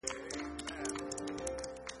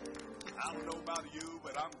about you,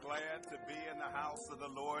 but I'm glad to be in the house of the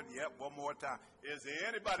Lord. Yep, one more time. Is there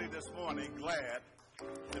anybody this morning glad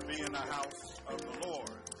to be in the house of the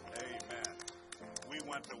Lord? Amen. We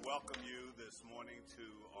want to welcome you this morning to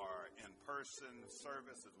our in-person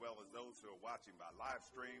service, as well as those who are watching by live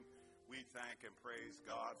stream. We thank and praise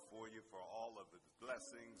God for you for all of the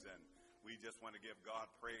blessings, and we just want to give God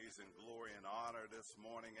praise and glory and honor this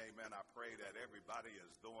morning. Amen. I pray that everybody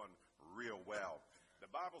is doing real well. The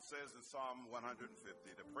Bible says in Psalm 150,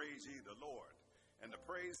 to praise ye the Lord, and to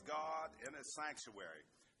praise God in his sanctuary.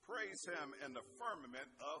 Praise him in the firmament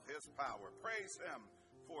of his power. Praise him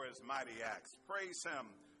for his mighty acts. Praise him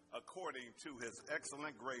according to his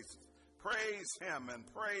excellent grace. Praise him and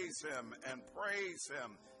praise him and praise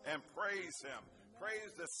him and praise him.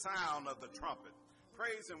 Praise the sound of the trumpet.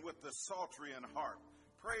 Praise him with the psaltery and harp.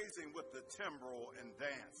 Praise him with the timbrel and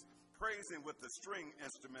dance. Praise him with the string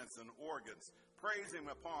instruments and organs. Praise him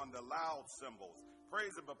upon the loud cymbals.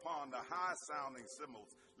 Praise him upon the high-sounding cymbals.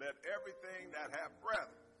 Let everything that have breath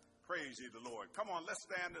praise ye the Lord. Come on, let's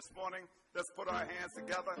stand this morning. Let's put our hands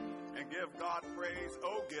together and give God praise.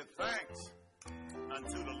 Oh, give thanks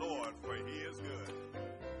unto the Lord, for he is good.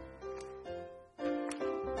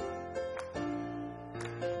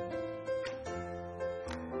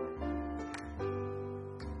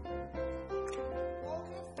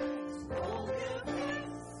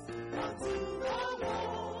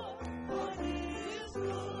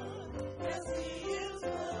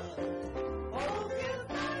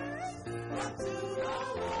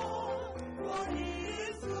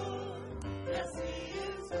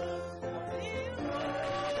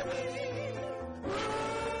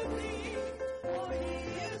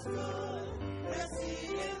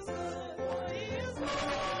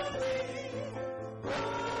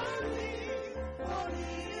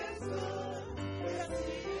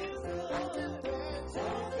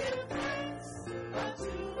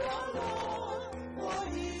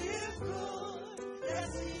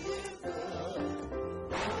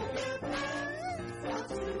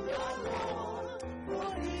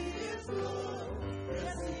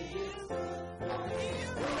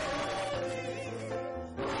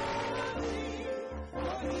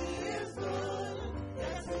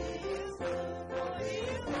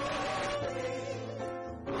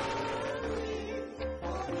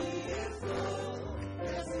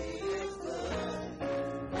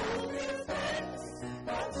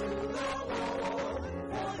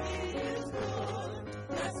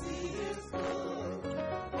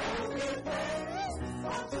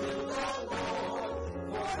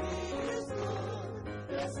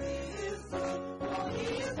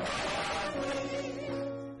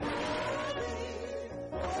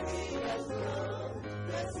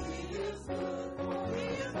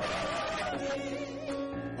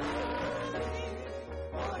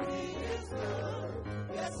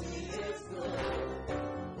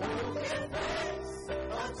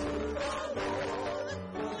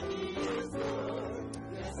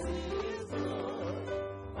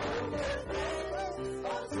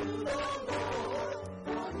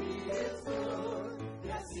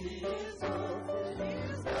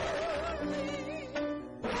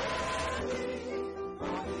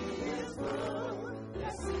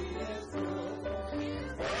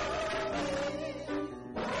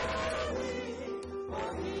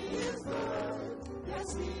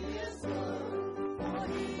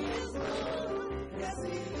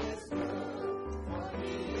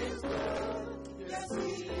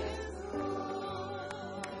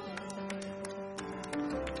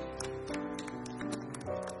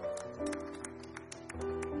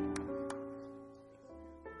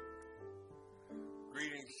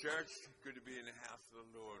 Church, good to be in the house of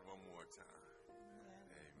the Lord one more time.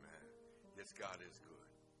 Amen. Yes, God is good,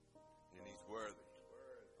 and he's worthy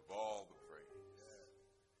of all the praise.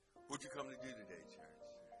 What'd you come to do today, church?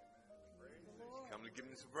 You come to give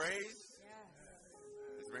him some praise?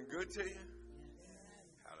 It's been good to you?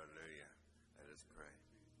 Hallelujah. Let us pray.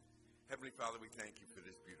 Heavenly Father, we thank you for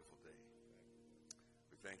this beautiful day.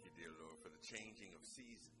 We thank you, dear Lord, for the changing of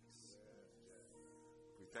seasons.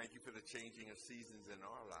 We thank you for the changing of seasons in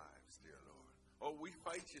our lives, dear Lord. Oh, we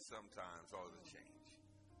fight you sometimes all the change.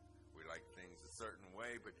 We like things a certain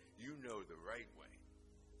way, but you know the right way.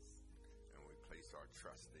 And we place our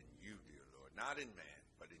trust in you, dear Lord. Not in man,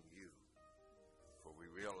 but in you. For we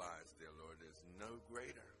realize, dear Lord, there's no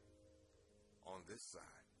greater on this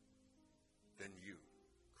side than you,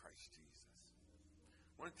 Christ Jesus.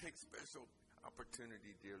 I want to take special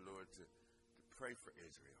opportunity, dear Lord, to pray for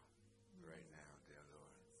Israel right now.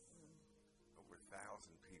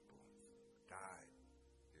 1,000 people died,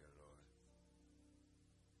 dear Lord.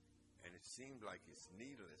 And it seems like it's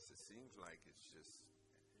needless. It seems like it's just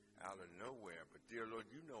out of nowhere. But, dear Lord,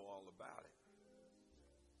 you know all about it.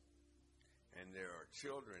 And there are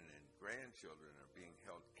children and grandchildren are being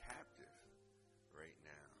held captive right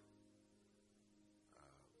now.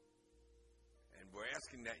 And we're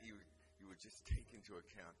asking that you would just take into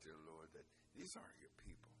account, dear Lord, that these are your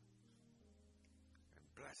people. And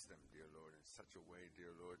bless them, dear Lord, in such a way,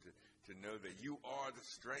 dear Lord, to know that you are the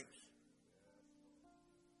strength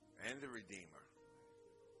and the Redeemer.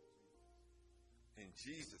 In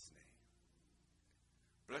Jesus' name.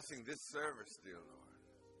 Blessing this service, dear Lord.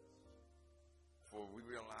 For we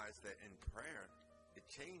realize that in prayer, it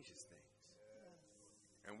changes things.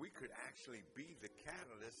 And we could actually be the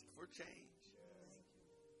catalyst for change.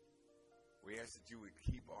 We ask that you would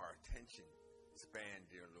keep our attention span,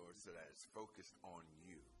 dear Lord, so that it's focused on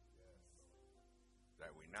you.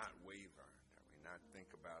 That we not waver, that we not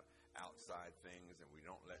think about outside things, and we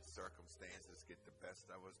don't let circumstances get the best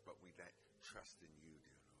of us, but we that trust in you,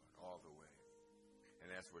 dear Lord, all the way. And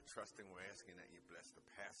as we're trusting, we're asking that you bless the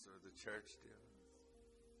pastor of the church, dear Lord.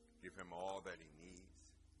 Give him all that he needs.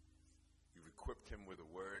 You've equipped him with a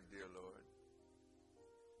word, dear Lord.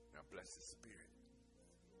 Now bless his spirit.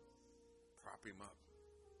 Prop him up.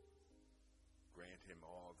 Grant him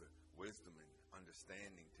all the wisdom and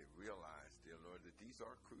understanding to realize, dear Lord, that these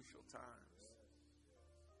are crucial times.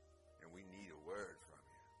 And we need a word from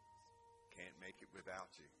you. Can't make it without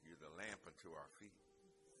you. You're the lamp unto our feet.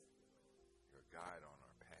 You're a guide on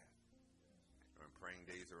our path. When praying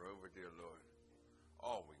days are over, dear Lord,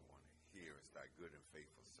 all we want to hear is thy good and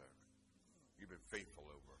faithful servant. You've been faithful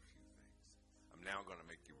over a few things. I'm now going to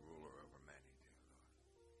make you ruler over many, dear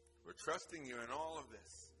Lord. We're trusting you in all of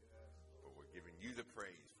this, but we're giving you the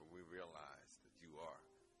praise, for we realize that you are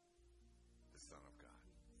the Son of God.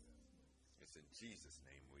 It's in Jesus'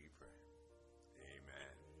 name we pray.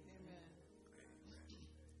 Amen. Amen. Amen.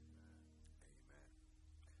 Amen.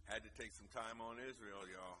 Had to take some time on Israel,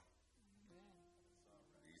 y'all.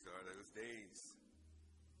 These are those days,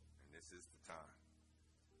 and this is the time.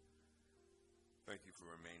 Thank you for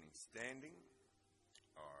remaining standing.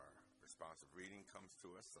 Our responsive reading comes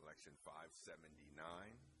to us, selection 579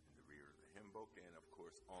 in the rear of the hymn book, and of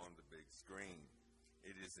course on the big screen.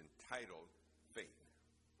 It is entitled Faith.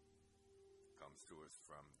 Comes to us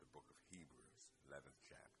from the book of Hebrews, 11th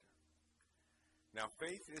chapter. Now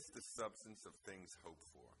faith is the substance of things hoped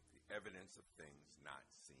for, the evidence of things not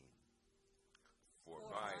seen. For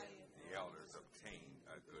by it the elders obtained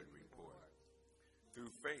a good report.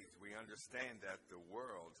 Through faith we understand that the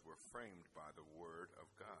worlds were framed by the word of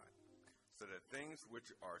God, so that things which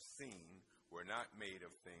are seen were not made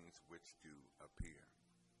of things which do appear.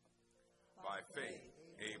 By faith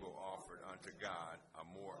Abel offered unto God a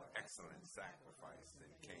more excellent sacrifice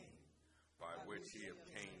than Cain, by which he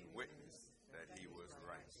obtained witness that he was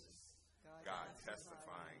righteous, God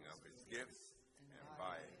testifying of his gifts, and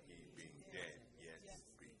by it he being dead yet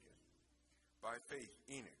speaketh. By faith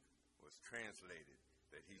Enoch was translated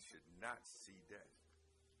that he should not see death,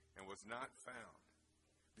 and was not found,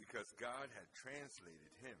 because God had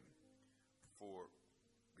translated him. For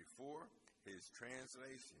before his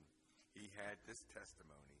translation he had this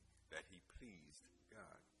testimony, that he pleased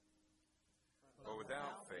God. For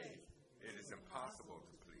without faith it is impossible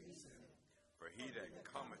to please him. For he that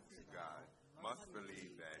cometh to God must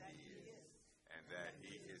believe that he is, and that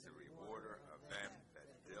he is a rewarder of them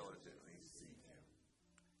that diligently seek him.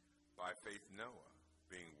 By faith Noah,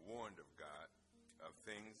 being warned of God of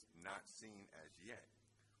things not seen as yet,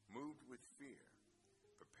 moved with fear,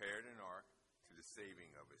 prepared an ark to the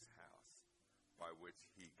saving of his house, by which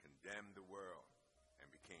he condemned the world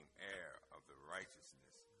and became heir of the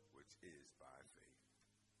righteousness which is by faith.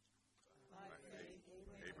 By faith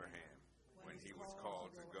Abraham, when he was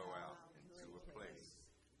called to go out into a place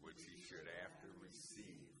which he should after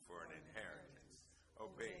receive for an inheritance,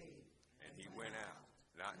 obeyed, and he went out,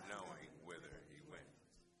 not knowing whither he went.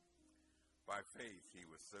 By faith he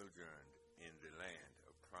was sojourned in the land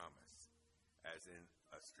of promise, as in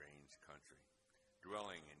a strange country,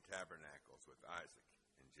 dwelling in tabernacles with Isaac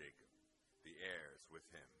and Jacob, the heirs with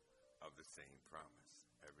him of the same promise.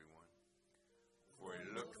 Everyone. For he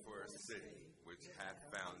looked for a city which hath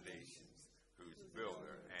foundations, whose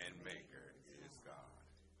builder and maker is God.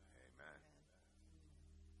 Amen.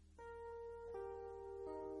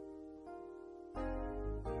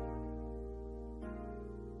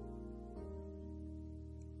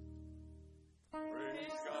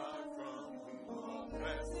 Praise God from whom all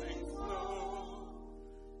blessings flow.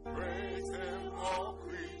 Praise him, all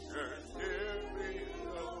creatures here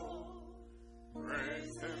below.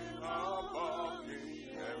 Praise him above the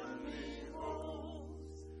heavenly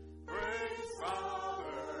hosts. Praise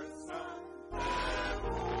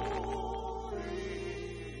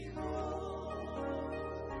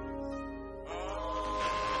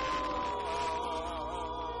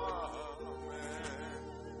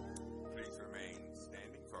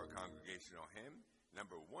instruction on hymn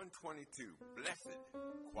number 122, Blessed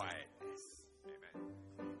Quietness. Amen.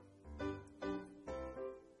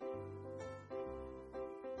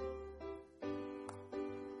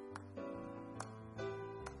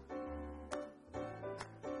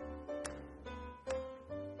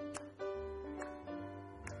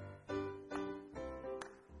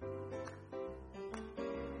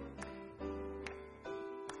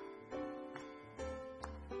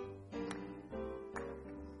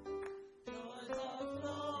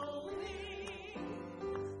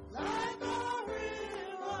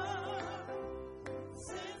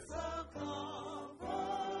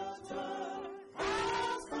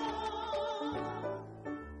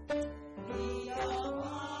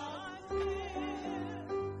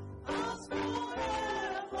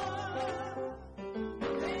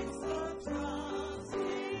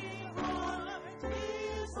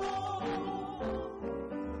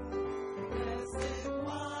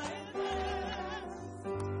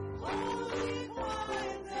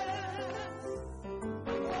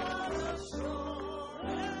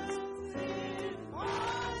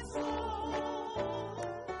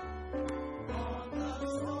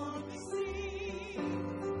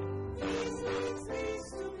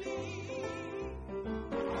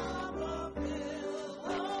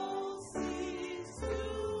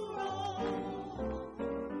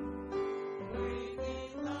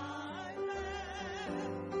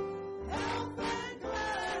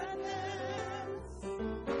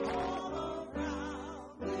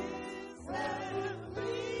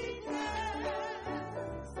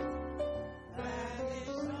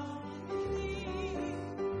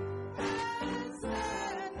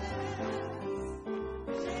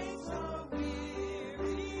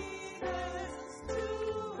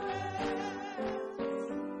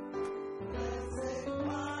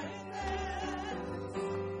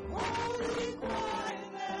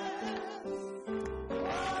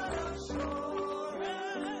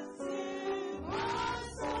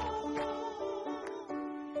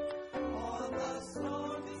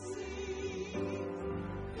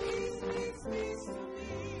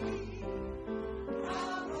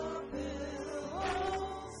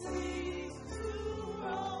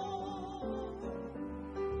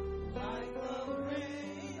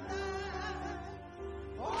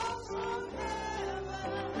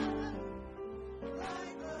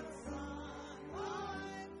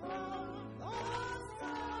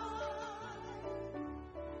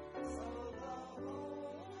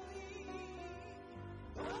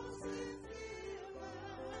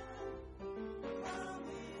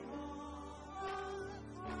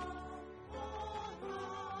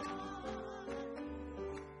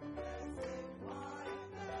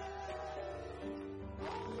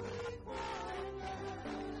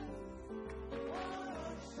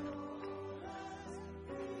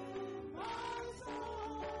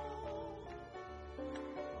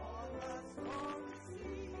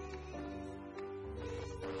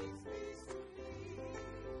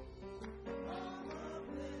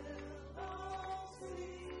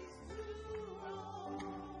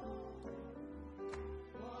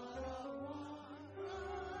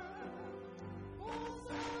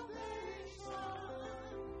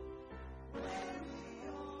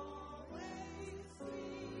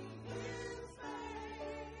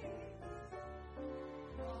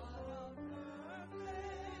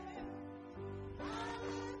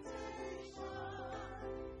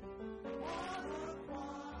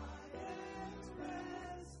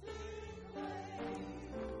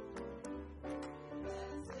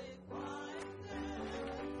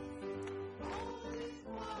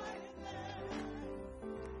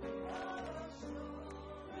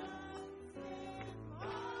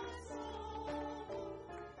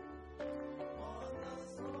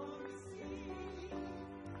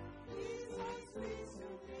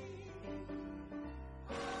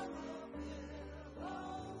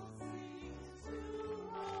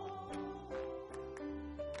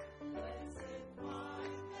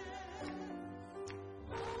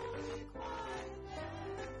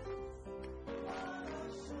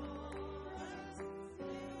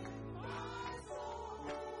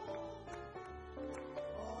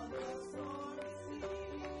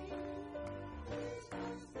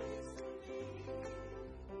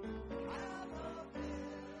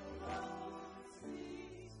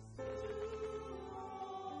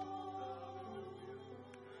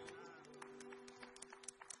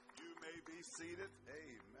 Seated.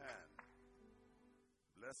 Amen.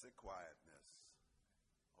 Blessed quietness.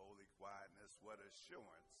 Holy quietness. What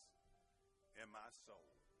assurance in my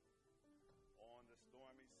soul. On the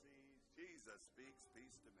stormy seas, Jesus speaks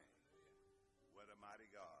peace to me. What a mighty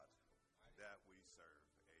God that we serve.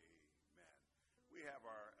 Amen. we have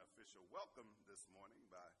our official welcome this morning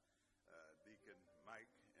by Deacon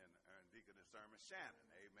Mike and Deaconess Irma Shannon.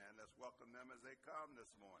 Amen. Let's welcome them as they come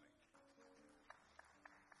this morning.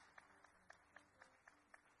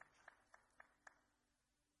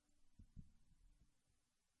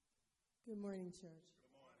 Good morning, church.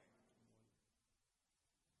 Good morning.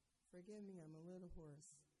 Forgive me, I'm a little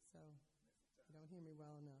hoarse, so you don't hear me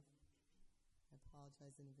well enough. I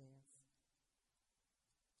apologize in advance.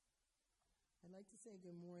 I'd like to say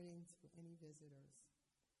good morning to any visitors.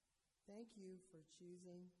 Thank you for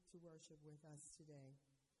choosing to worship with us today,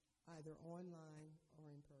 either online or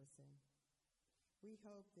in person. We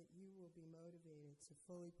hope that you will be motivated to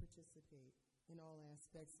fully participate in all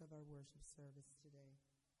aspects of our worship service today.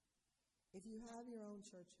 If you have your own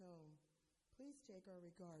church home, please take our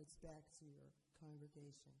regards back to your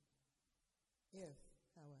congregation. If,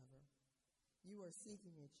 however, you are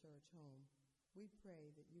seeking a church home, we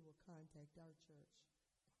pray that you will contact our church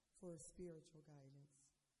for spiritual guidance.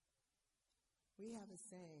 We have a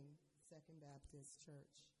saying, Second Baptist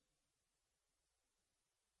Church.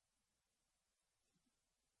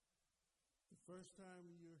 The first time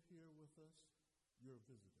you're here with us, you're a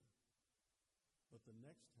visitor. But the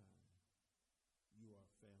next time, you are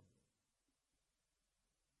family.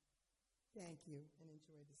 Thank you, and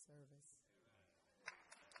enjoy the service.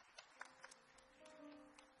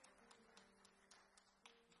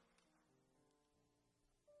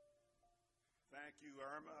 Thank you,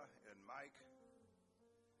 Irma and Mike.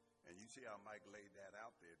 And you see how Mike laid that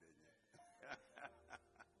out there, didn't you?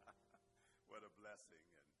 What a blessing.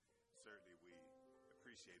 And certainly we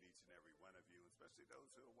appreciate each and every one of you, especially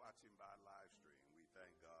those who are watching by live stream. We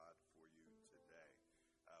thank God for you today.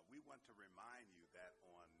 We want to remind you that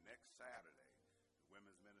on next Saturday, the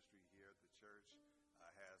women's ministry here at the church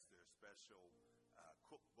has their special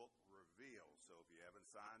cookbook reveal. So if you haven't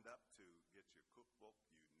signed up to get your cookbook,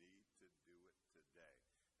 you need to do it today.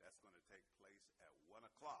 That's going to take place at 1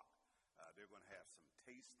 o'clock. They're going to have some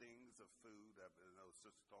tastings of food. I know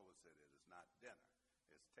Sister Tola said it is not dinner,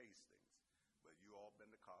 it's tastings. But you all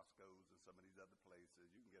been to Costco's and some of these other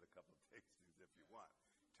places. You can get a couple of tastings if you want.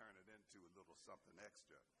 Turn it into a little something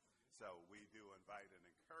extra. So we do invite and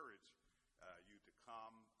encourage you to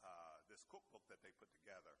come. This cookbook that they put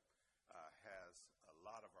together has a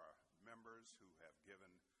lot of our members who have given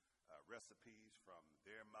recipes from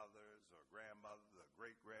their mothers or grandmothers or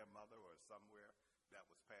great-grandmother or somewhere that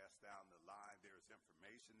was passed down the line. There's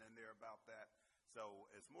information in there about that. So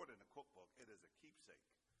it's more than a cookbook. It is a keepsake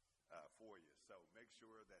for you. So make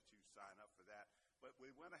sure that you sign up for that. But we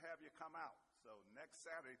want to have you come out. So next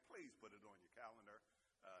Saturday, please put it on your calendar.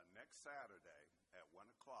 Next Saturday at 1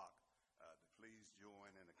 o'clock, to please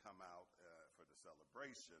join and to come out for the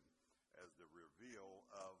celebration as the reveal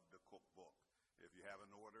of the cookbook. If you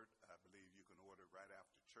haven't ordered, I believe you can order right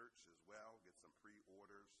after church as well. Get some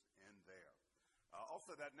pre-orders in there.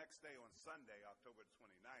 Also, that next day on Sunday, October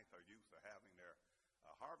 29th, our youth are having their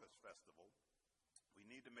Harvest Festival. We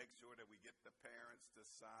need to make sure that we get the parents to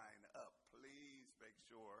sign up. Please make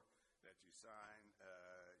sure that you sign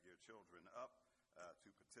your children up to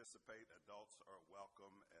participate. Adults are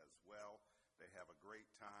welcome as well. They have a great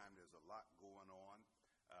time. There's a lot going on.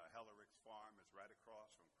 Hellerick's Farm is right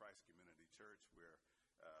across from Christ Community Church, where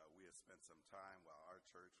we have spent some time while our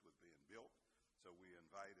church was being built. So we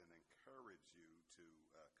invite and encourage you to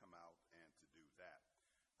come out and to do that.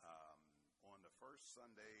 On the first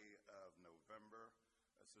Sunday of November,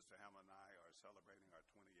 Sister Hamlin and I are celebrating our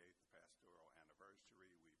 28th pastoral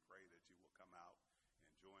anniversary. We pray that you will come out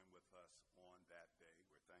and join with us on that day.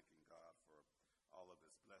 We're thanking God for all of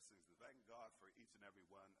his blessings and thanking God for each and every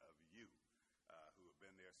one of you who have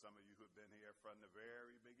been there. Some of you who have been here from the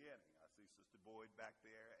very beginning. I see Sister Boyd back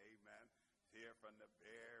there. Amen. Here from the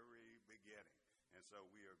very beginning. And so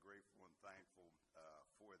we are grateful and thankful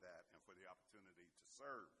for that and for the opportunity to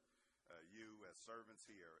serve you as servants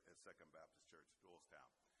here at Second Baptist Church,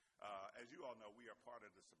 Doylestown. As you all know, we are part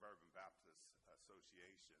of the Suburban Baptist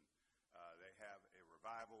Association. They have a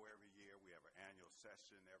revival every year. We have an annual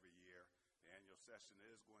session every year. The annual session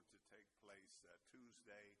is going to take place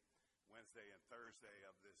Tuesday, Wednesday, and Thursday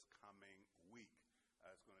of this coming week.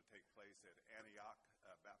 It's going to take place at Antioch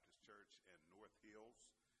Baptist Church in North Hills,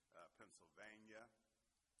 Pennsylvania.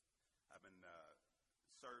 I've been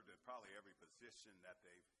served in probably every position that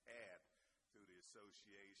they've had through the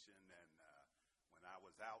association. And when I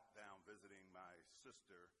was out down visiting my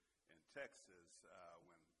sister in Texas,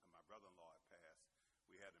 when my brother-in-law had passed,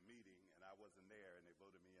 we had a meeting, and I wasn't there, and they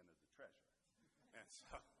voted me in as the treasurer. And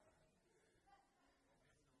so,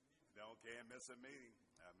 can't miss a meeting.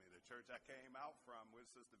 I mean, the church I came out from with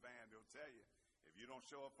Sister Van, they'll tell you, If you don't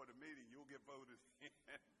show up for the meeting, you'll get voted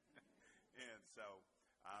in. And so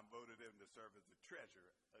I'm voted in to serve as the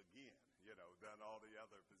treasurer again, done all the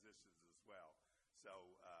other positions as well. So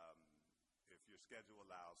if your schedule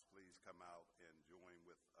allows, please come out and join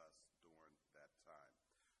with us during that time.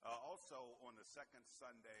 Also, on the second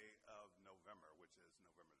Sunday of November, which is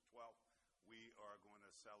November the 12th, we are going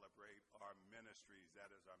to celebrate our ministries.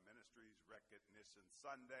 That is our Ministries Recognition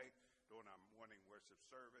Sunday during our morning worship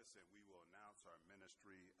service, and we will announce our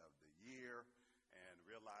Ministry of the Year, and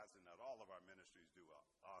realizing that all of our ministries do an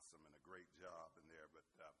awesome and a great job in there, but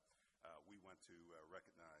we want to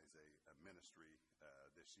recognize a ministry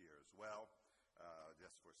this year as well,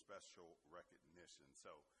 just for special recognition.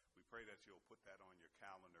 So we pray that you'll put that on your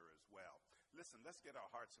calendar as well. Listen, let's get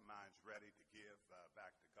our hearts and minds ready to give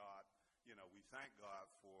back to God. We thank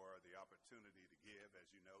God for the opportunity to give.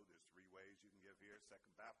 As you know, there's 3 ways you can give here at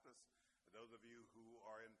Second Baptist. For those of you who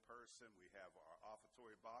are in person, we have our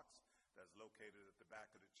offertory box that's located at the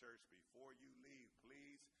back of the church. Before you leave,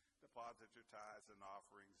 please deposit your tithes and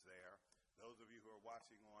offerings there. Those of you who are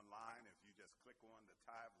watching online, if you just click on the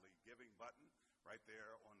Tithely Giving button right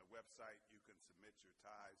there on the website, you can submit your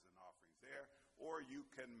tithes and offerings there, or you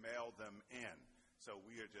can mail them in. So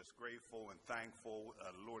we are just grateful and thankful.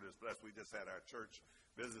 The Lord is blessed. We just had our church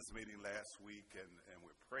business meeting last week, and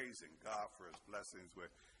we're praising God for his blessings.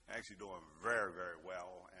 We're actually doing very, very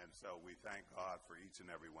well, and so we thank God for each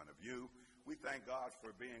and every one of you. We thank God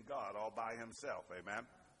for being God all by himself, amen,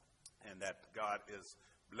 and that God is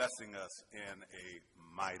blessing us in a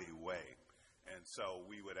mighty way. And so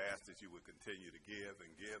we would ask that you would continue to give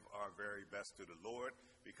and give our very best to the Lord,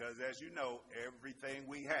 because as you know, everything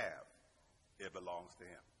we have, it belongs to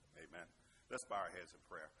him. Amen. Let's bow our heads in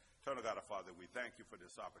prayer. Eternal God, our Father, we thank you for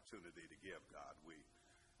this opportunity to give, God. We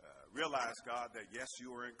realize, God, that yes,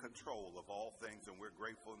 you are in control of all things, and we're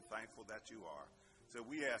grateful and thankful that you are. So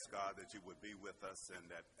we ask, God, that you would be with us, and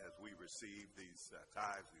that as we receive these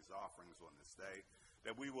tithes, these offerings on this day,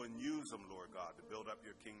 that we will use them, Lord God, to build up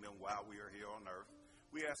your kingdom while we are here on earth.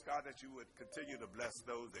 We ask, God, that you would continue to bless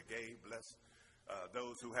those that gave, bless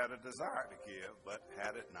those who had a desire to give, but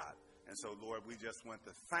had it not. And so, Lord, we just want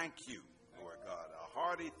to thank you, Lord God, a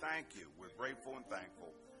hearty thank you. We're grateful and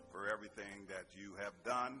thankful for everything that you have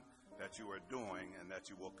done, that you are doing, and that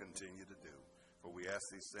you will continue to do. For we ask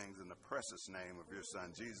these things in the precious name of your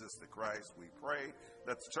Son, Jesus the Christ, we pray.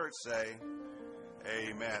 Let the church say,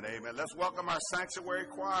 amen, amen. Let's welcome our sanctuary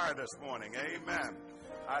choir this morning, amen.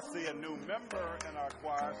 I see a new member in our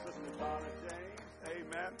choir, Sister Donna James,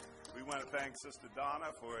 amen. We want to thank Sister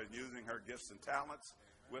Donna for using her gifts and talents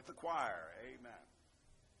with the choir, amen.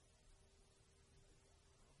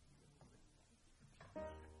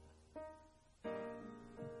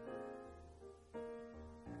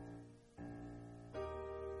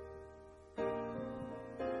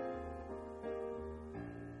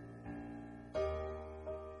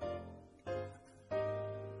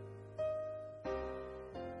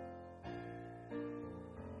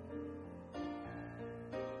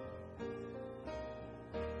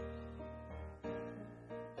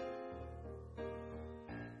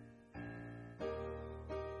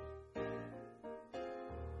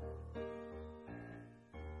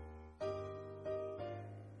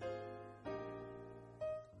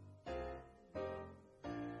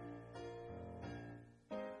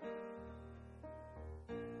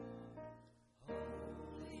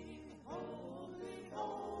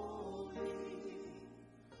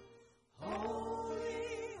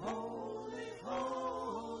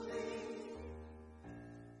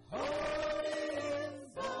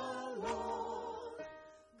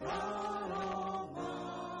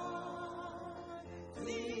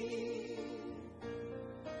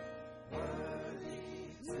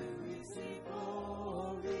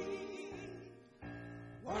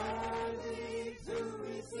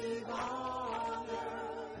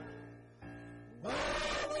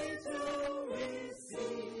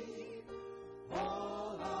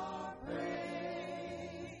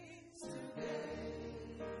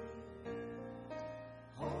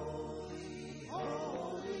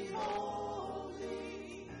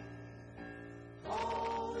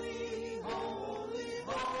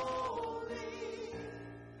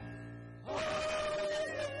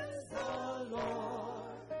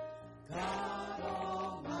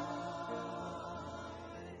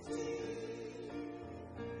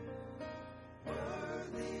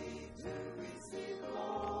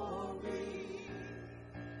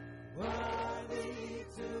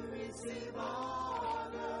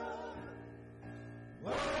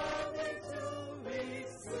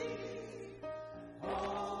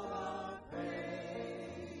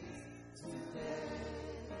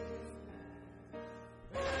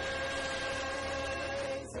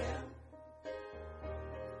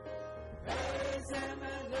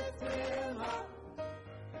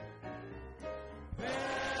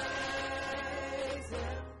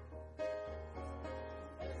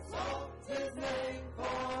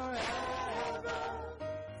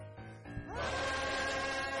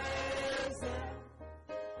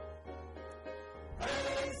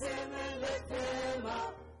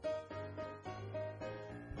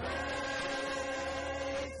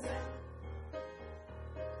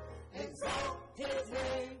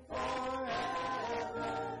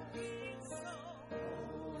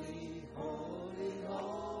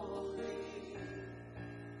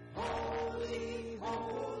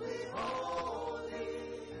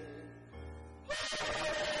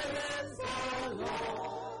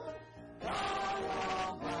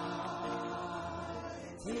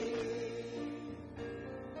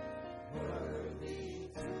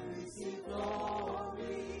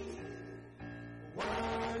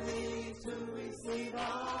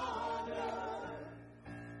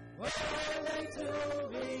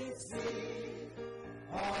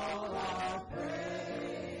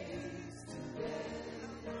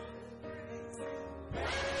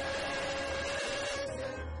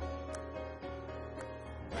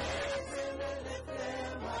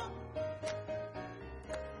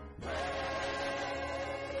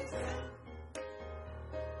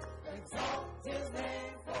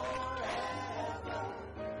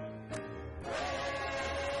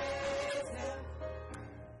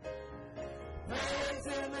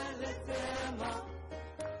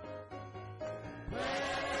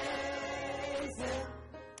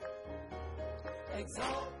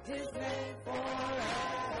 Exalt his name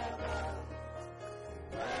forever.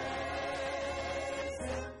 Praise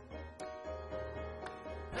him.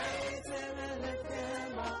 Praise him and lift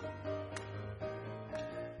him up.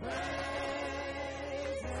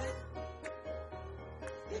 Praise him.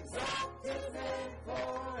 Exalt his name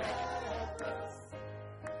forever.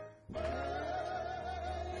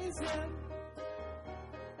 Praise him.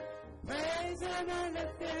 Praise him and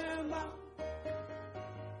lift him up.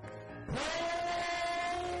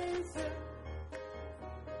 Praise him.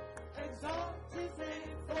 Exalt his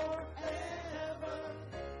name forever.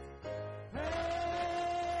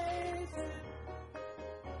 Praise him.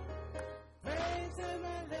 Praise him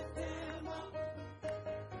and lift him up.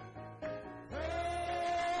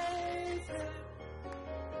 Praise him.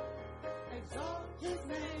 Exalt his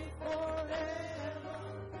name forever.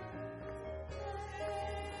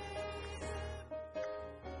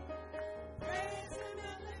 Praise him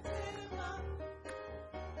and lift him up.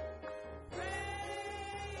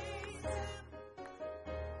 Praise him.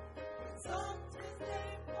 Exalt his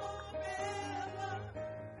name forever.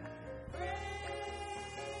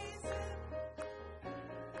 Praise him.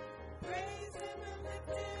 Praise him and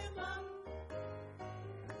lift him up.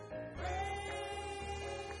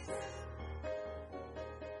 Praise him.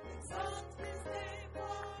 Exalt his name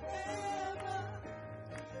forever.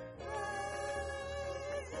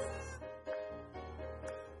 Praise him.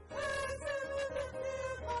 Praise him and lift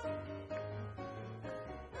him up.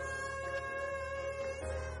 Praise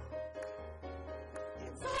him.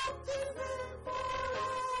 Exalt his name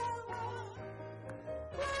forever.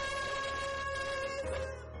 Praise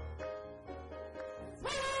him.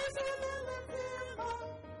 Praise him and lift him up.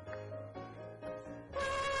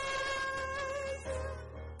 Praise him.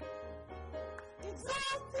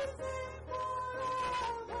 Exalt his name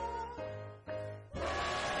forever.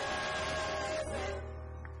 Praise him.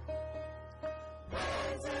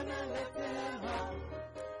 Praise him and lift him up.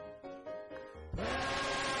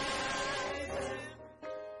 Praise him.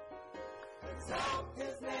 Exalt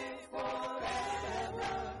his name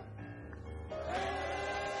forever.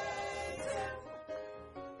 Praise him.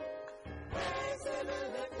 Praise him and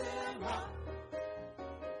lift him up.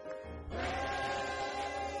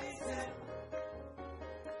 Praise him.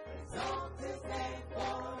 Exalt his name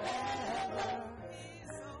forever. He's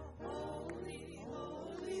so holy,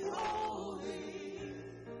 holy, holy.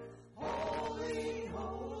 Holy,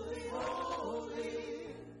 holy, holy.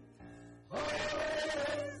 Holy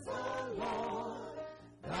is the Lord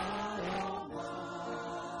God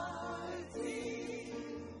Almighty.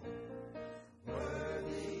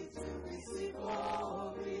 Worthy to receive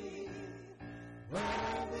glory.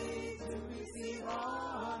 Worthy to receive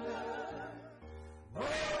honor.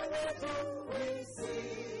 Worthy to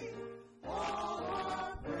receive all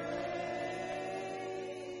our praise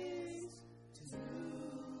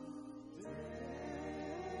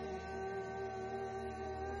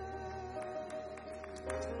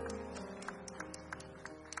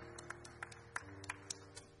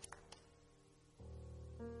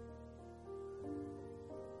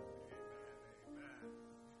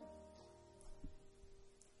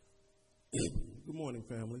Good morning,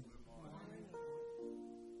 family.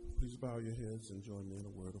 Please bow your heads and join me in a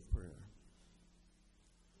word of prayer.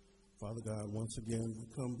 Father God, once again, we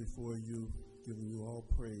come before you, giving you all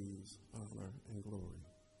praise, honor, and glory.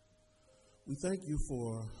 We thank you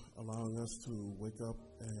for allowing us to wake up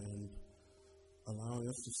and allowing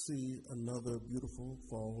us to see another beautiful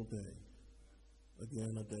fall day.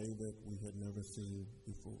 Again, a day that we had never seen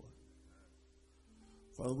before.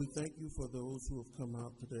 Father, we thank you for those who have come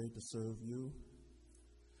out today to serve you.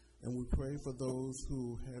 And we pray for those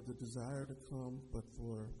who had the desire to come, but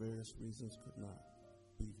for various reasons could not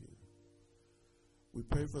be here. We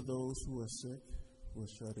pray for those who are sick, who are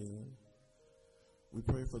shut in. We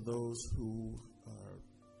pray for those who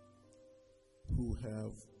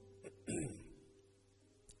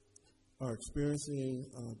are experiencing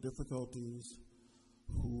difficulties,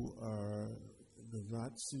 who do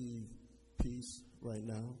not see peace right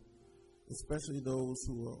now, especially those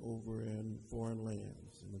who are over in foreign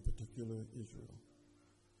lands, and in particular Israel.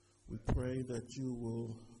 We pray that you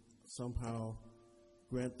will somehow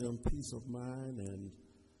grant them peace of mind and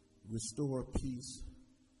restore peace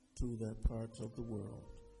to that part of the world.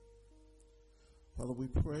 Father, we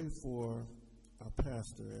pray for our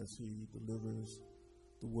pastor as he delivers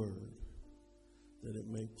the word, that it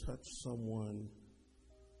may touch someone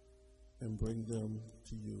and bring them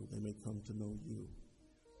to you. They may come to know you.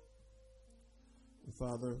 And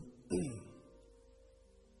Father,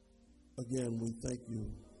 again, we thank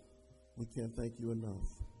you. We can't thank you enough.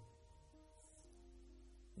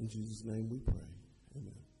 In Jesus' name we pray.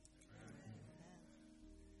 Amen.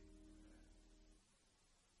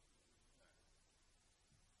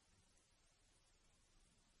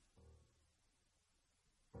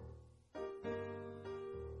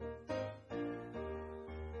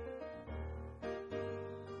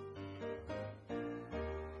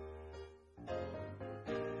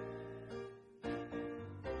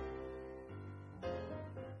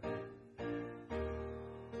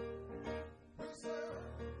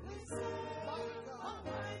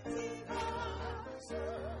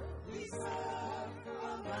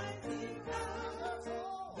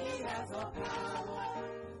 all power,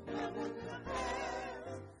 no one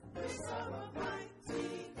compares. We serve a mighty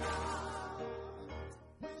God.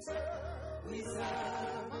 We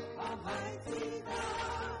serve a mighty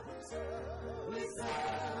God. We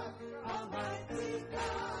serve a mighty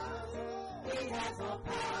God. He has all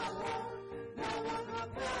power, no one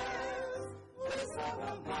compares. We serve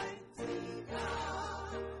a mighty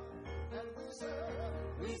God.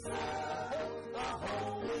 We serve a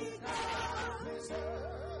holy God.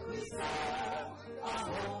 We serve a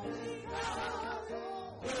holy God.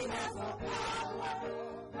 He has all power,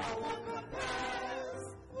 no one compares.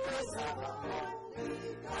 We serve a holy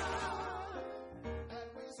God.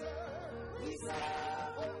 We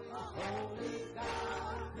serve a holy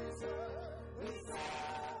God. We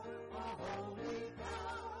serve a holy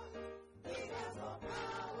God. He has all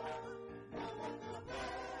power, no one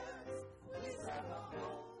compares. We serve a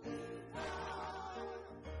holy God.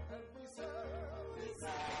 We serve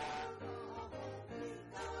a holy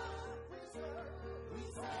God. We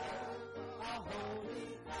serve a holy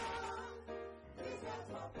God. He has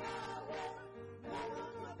all power, no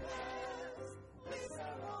one compares. We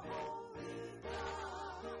serve a holy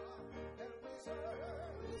God.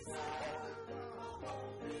 We serve a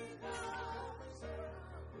holy God.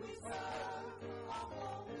 We serve a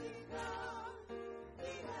holy God.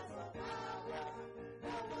 He has all power,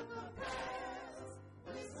 no one compares.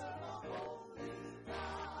 We serve a holy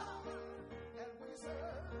God.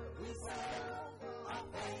 We serve a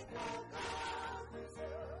faithful God.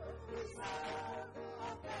 We serve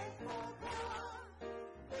a faithful God.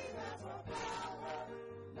 He has all power,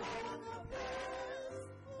 no one compares.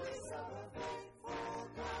 We serve a faithful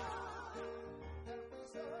God.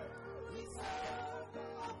 We serve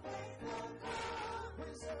a faithful God. We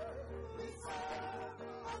serve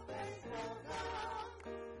a faithful God.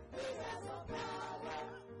 He has all power,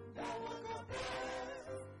 no one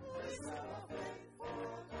compares. We serve a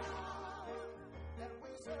faithful God.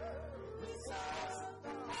 We serve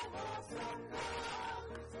an awesome God.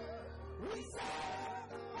 We serve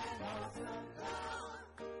an awesome God.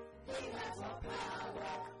 He has all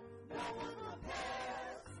power, no one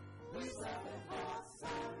compares. We serve an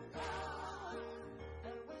awesome God.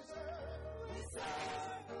 We serve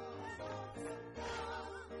an awesome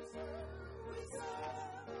God. We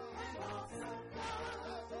serve an awesome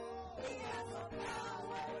God. He has all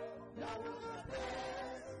power, no one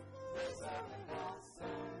compares. We serve an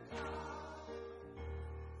awesome God.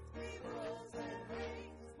 He rules and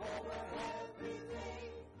reigns over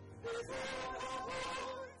everything. He's Lord of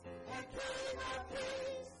lords and King of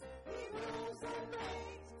kings. He rules and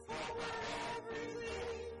reigns over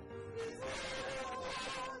everything. He's Lord of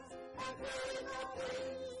lords and King of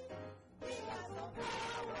kings. He has no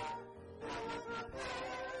power, no one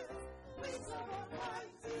compares. We serve a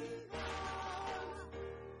mighty God.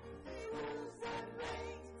 He rules and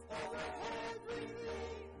reigns over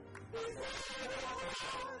everything. He's Lord of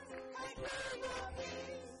lords and King of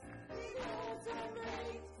kings. He rules and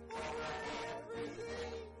reigns over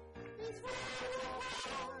everything. He's Lord of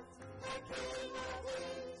lords and King of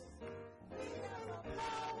kings. He has no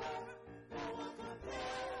power, no one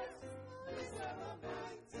compares. We serve a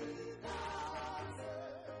mighty God.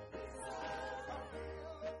 We serve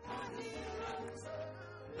a healer. We serve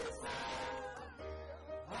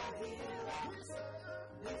a healer.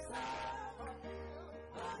 We serve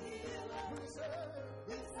a healer.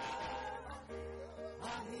 We serve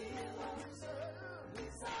a healer. We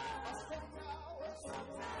serve a strong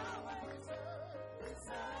tower. We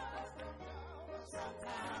serve a strong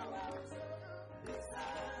tower. We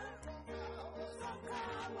serve a strong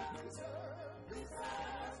tower. We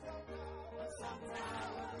serve a strong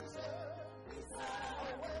tower. We serve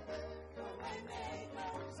a way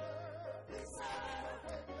maker. We serve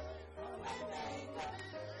a way maker.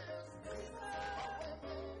 We serve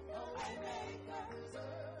a way maker.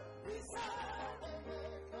 We serve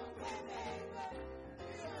a way maker.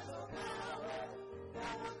 He has no power, no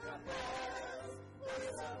one compares. We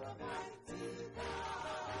serve a mighty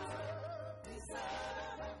God. We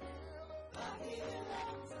serve a healer.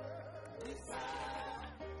 We serve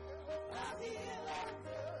a healer.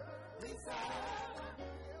 We serve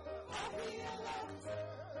a healer.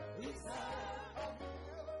 We serve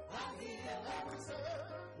a healer.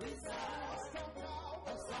 We serve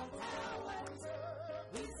a strong tower.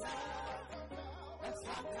 We serve a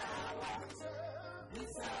strong tower. We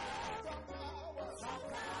serve a strong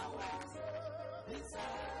tower. We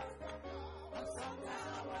serve a strong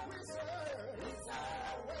tower. We serve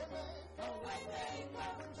a way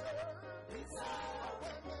maker. We serve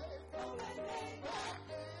a way maker.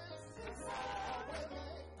 We serve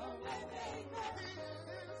a way maker.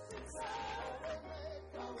 We serve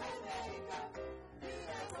a way maker.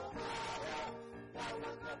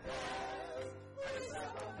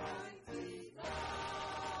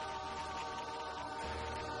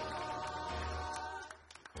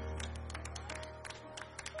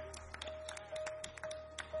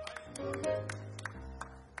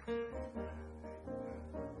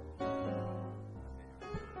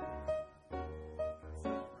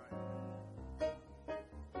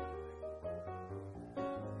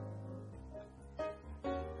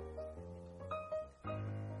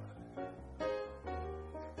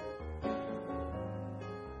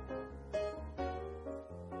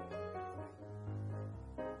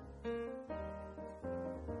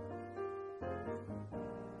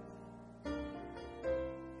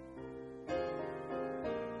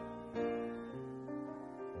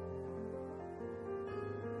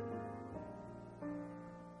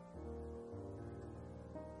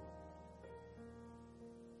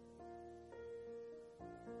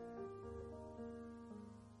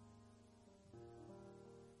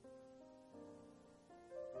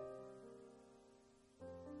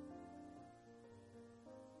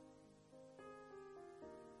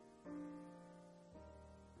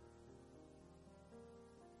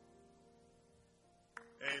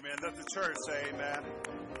 Amen. Let the church say amen.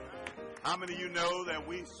 How many of you know that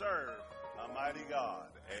we serve a mighty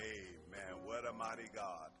God? Amen. What a mighty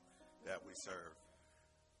God that we serve.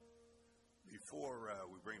 Before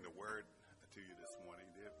we bring the word to you this morning,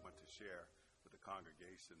 I did want to share with the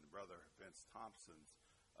congregation, Brother Vince Thompson's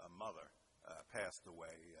mother passed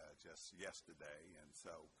away just yesterday, and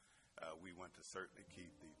so we want to certainly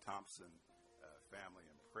keep the Thompson family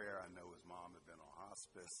in prayer. I know his mom had been on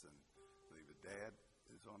hospice, and I believe his dad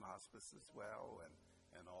is on hospice as well,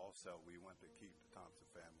 and also we want to keep the Thompson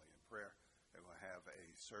family in prayer. They're going to have a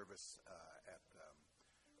service at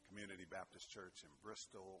Community Baptist Church in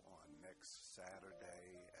Bristol on next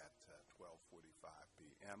Saturday at 12:45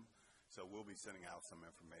 p.m. So we'll be sending out some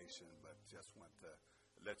information, but just want to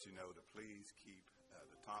let you know to please keep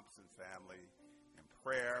the Thompson family in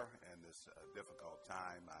prayer in this difficult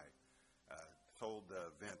time. I told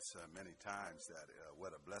Vince many times that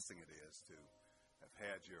what a blessing it is to have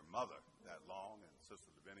had your mother that long, and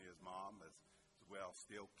Sister Lavinia's mom as well,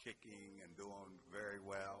 still kicking and doing very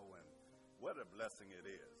well, and what a blessing it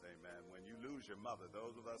is, amen. When you lose your mother,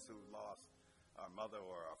 those of us who lost our mother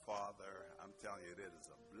or our father, I'm telling you, it is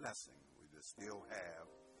a blessing. We just still have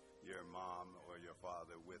your mom or your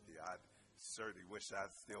father with you. I certainly wish I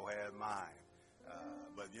still had mine.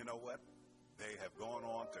 But you know what? They have gone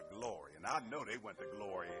on to glory. And I know they went to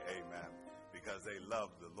glory, amen, because they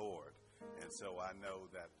loved the Lord. And so I know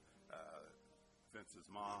that Vince's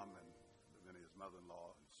mom and Lavinia's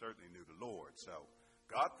mother-in-law certainly knew the Lord. So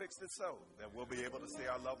God fixed it so that we'll be able to see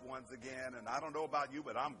our loved ones again. And I don't know about you,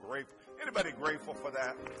 but I'm grateful. Anybody grateful for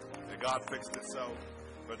that? That God fixed it so?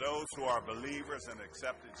 For those who are believers and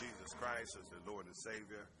accepted Jesus Christ as their Lord and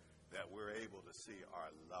Savior, that we're able to see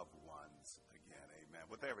our loved ones again. Amen.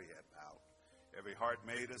 With every head bowed, every heart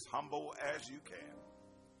made as humble as you can.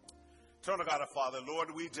 Eternal God, our Father,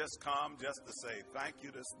 Lord, we just come just to say thank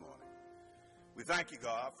you this morning. We thank you,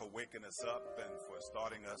 God, for waking us up and for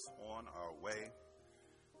starting us on our way.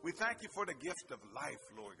 We thank you for the gift of life,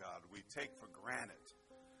 Lord God, we take for granted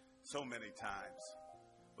so many times.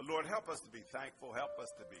 But, Lord, help us to be thankful. Help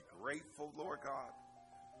us to be grateful, Lord God.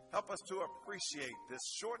 Help us to appreciate this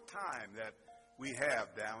short time that we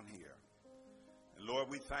have down here. And, Lord,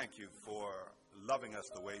 we thank you for loving us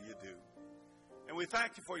the way you do. And we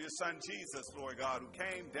thank you for your son, Jesus, Lord God, who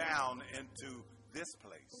came down into this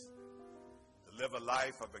place to live a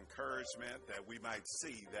life of encouragement that we might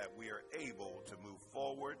see that we are able to move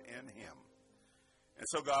forward in him. And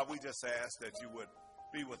so, God, we just ask that you would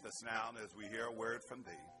be with us now as we hear a word from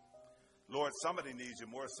thee. Lord, somebody needs you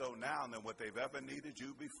more so now than what they've ever needed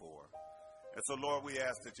you before. And so, Lord, we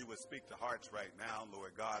ask that you would speak to hearts right now,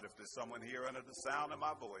 Lord God. If there's someone here under the sound of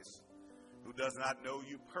my voice who does not know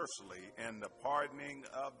you personally and the pardoning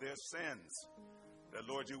of their sins, that,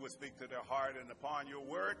 Lord, you would speak to their heart, and upon your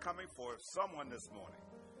word coming forth, someone this morning,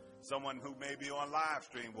 someone who may be on live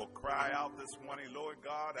stream will cry out this morning, Lord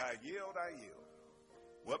God, I yield, I yield.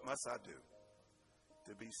 What must I do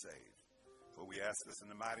to be saved? For we ask this in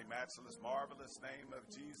the mighty, matchless, marvelous name of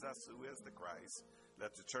Jesus, who is the Christ.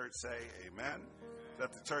 Let the church say amen.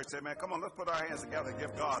 Let the church say amen. Come on, let's put our hands together and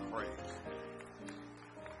give God praise.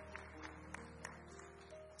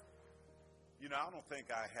 You know, I don't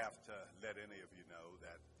think I have to let any of you know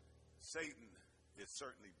that Satan is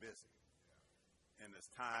certainly busy in this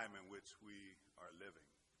time in which we are living.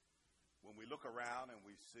 When we look around and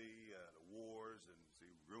we see the wars and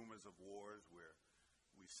see rumors of wars, where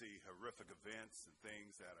we see horrific events and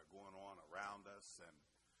things that are going on around us, and,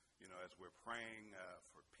 you know, as we're praying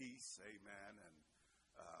for peace, amen, and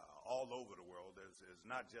all over the world, there's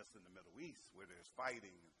not just in the Middle East where there's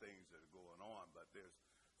fighting and things that are going on, but there's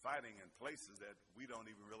fighting in places that we don't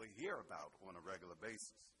even really hear about on a regular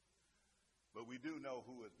basis. But we do know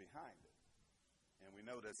who is behind it. And we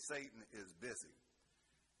know that Satan is busy.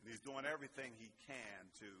 And he's doing everything he can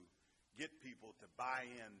to get people to buy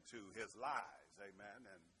into his lies. Amen.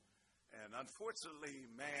 And unfortunately,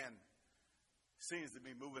 man seems to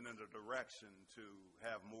be moving in a direction to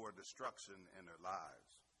have more destruction in their lives.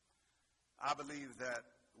 I believe that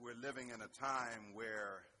we're living in a time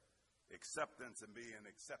where acceptance and being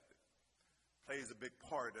accepted plays a big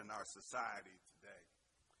part in our society today.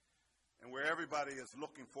 And where everybody is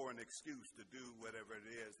looking for an excuse to do whatever it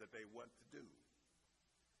is that they want to do.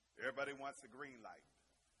 Everybody wants the green light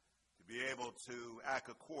to be able to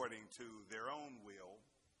act according to their own will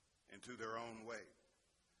and to their own way.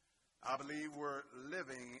 I believe we're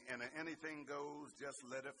living in an anything goes, just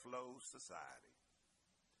let it flow society.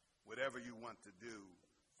 Whatever you want to do,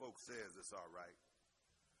 folks says it's all right.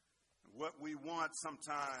 What we want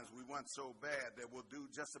sometimes, we want so bad that we'll do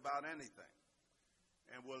just about anything.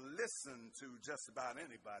 and will listen to just about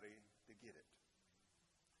anybody to get it.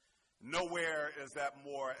 Nowhere is that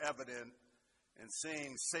more evident in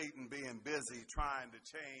seeing Satan being busy trying to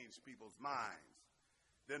change people's minds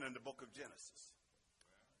than in the book of Genesis.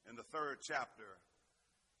 In the 3rd chapter,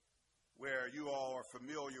 where you all are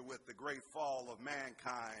familiar with the great fall of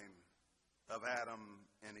mankind, of Adam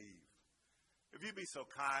and Eve. If you'd be so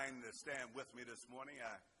kind to stand with me this morning,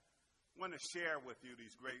 I want to share with you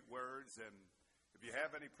these great words. And if you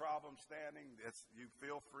have any problem standing, you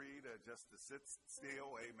feel free to just to sit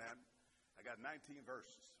still. Amen. I got 19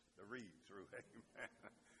 verses to read through.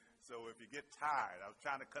 Amen. So if you get tired, I was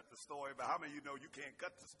trying to cut the story, but how many of you know you can't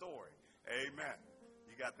cut the story? Amen.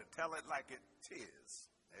 You got to tell it like it is.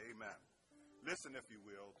 Amen. Listen, if you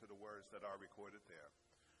will, to the words that are recorded there.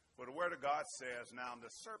 For the word of God says, now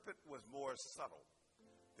the serpent was more subtle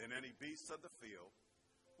than any beast of the field,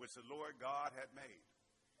 which the Lord God had made.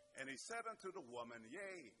 And he said unto the woman,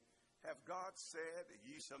 yea, have God said,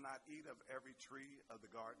 ye shall not eat of every tree of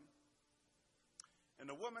the garden?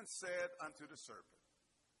 And the woman said unto the serpent,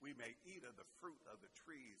 we may eat of the fruit of the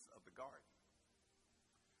trees of the garden.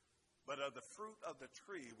 But of the fruit of the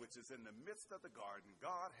tree which is in the midst of the garden,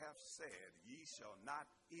 God hath said, ye shall not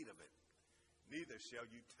eat of it, neither shall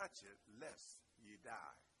you touch it, lest ye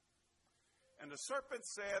die. And the serpent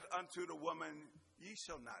said unto the woman, ye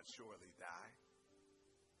shall not surely die.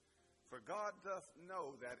 For God doth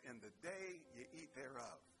know that in the day ye eat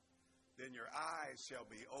thereof, then your eyes shall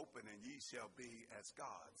be open, and ye shall be as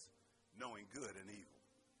gods, knowing good and evil.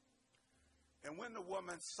 And when the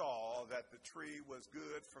woman saw that the tree was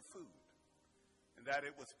good for food, and that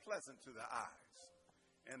it was pleasant to the eyes,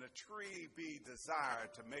 and a tree be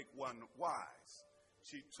desired to make one wise,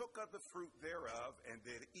 she took of the fruit thereof and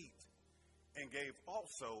did eat, and gave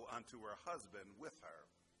also unto her husband with her,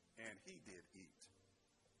 and he did eat.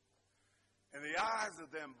 And the eyes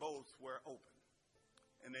of them both were open,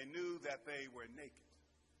 and they knew that they were naked.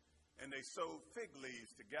 And they sewed fig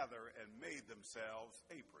leaves together and made themselves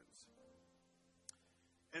aprons.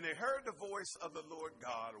 And they heard the voice of the Lord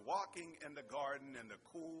God walking in the garden in the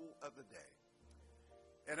cool of the day.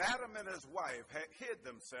 And Adam and his wife had hid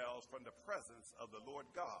themselves from the presence of the Lord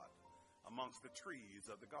God amongst the trees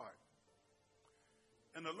of the garden.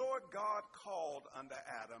 And the Lord God called unto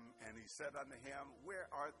Adam, and he said unto him, where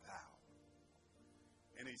art thou?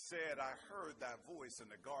 And he said, I heard thy voice in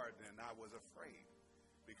the garden, and I was afraid,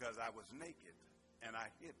 because I was naked, and I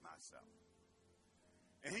hid myself.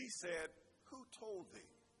 And he said, who told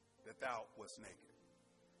thee that thou wast naked?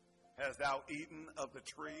 Hast thou eaten of the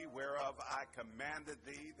tree whereof I commanded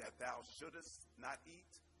thee that thou shouldest not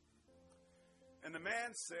eat? And the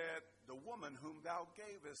man said, the woman whom thou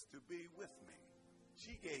gavest to be with me,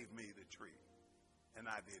 she gave me the tree, and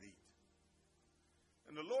I did eat.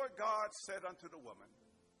 And the Lord God said unto the woman,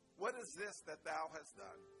 what is this that thou hast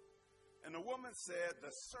done? And the woman said,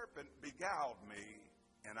 the serpent beguiled me,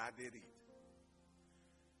 and I did eat.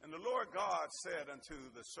 And the Lord God said unto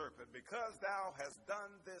the serpent, because thou hast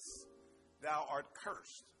done this, thou art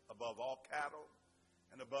cursed above all cattle,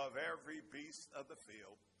 and above every beast of the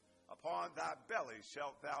field. Upon thy belly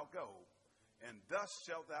shalt thou go, and dust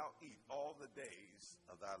shalt thou eat all the days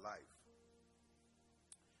of thy life.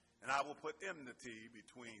 And I will put enmity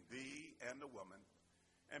between thee and the woman,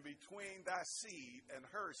 and between thy seed and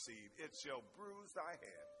her seed. It shall bruise thy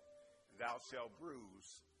head, and thou shalt bruise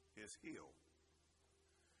his heel.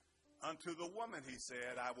 Unto the woman he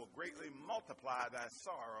said, I will greatly multiply thy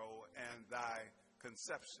sorrow and thy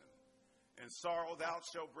conception. In sorrow thou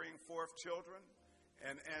shalt bring forth children,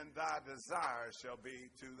 and thy desire shall be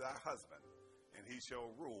to thy husband, and he shall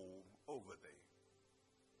rule over thee.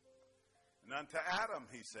 And unto Adam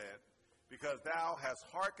he said, because thou hast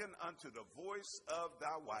hearkened unto the voice of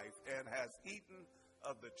thy wife, and hast eaten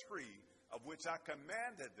of the tree of which I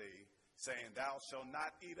commanded thee, saying, thou shalt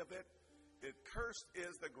not eat of it, it cursed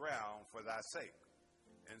is the ground for thy sake,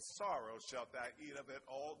 and sorrow shalt thou eat of it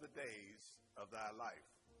all the days of thy life.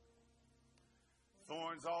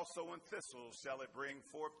 Thorns also and thistles shall it bring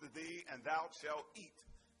forth to thee, and thou shalt eat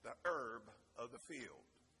the herb of the field.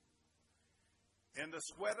 In the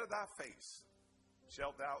sweat of thy face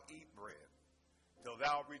shalt thou eat bread, till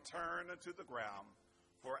thou return unto the ground,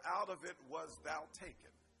 for out of it was thou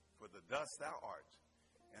taken, for the dust thou art,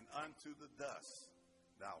 and unto the dust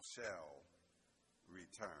thou shalt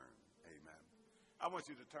return. Amen. I want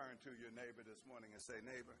you to turn to your neighbor this morning and say,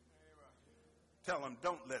 neighbor, tell him,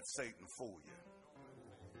 don't let Satan fool you.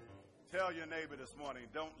 Tell your neighbor this morning,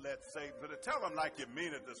 don't let Satan, but tell him like you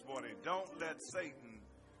mean it this morning, don't let Satan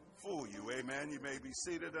fool you. Amen. You may be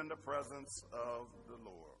seated in the presence of the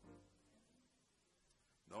Lord.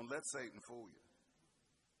 Don't let Satan fool you.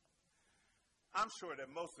 I'm sure that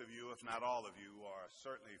most of you, if not all of you, are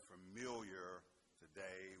certainly familiar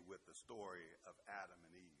today with the story of Adam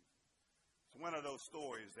and Eve. It's one of those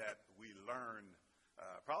stories that we learned,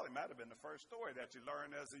 probably might have been the first story that you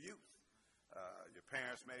learned as a youth. Your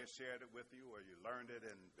parents may have shared it with you, or you learned it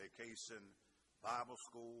in vacation Bible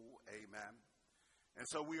school. Amen. And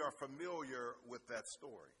so we are familiar with that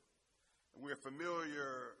story. We're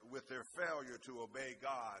familiar with their failure to obey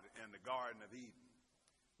God in the Garden of Eden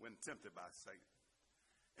when tempted by Satan.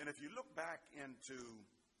 And if you look back into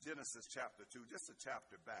Genesis chapter 2, just a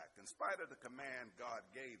chapter back, in spite of the command God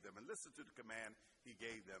gave them, and listen to the command he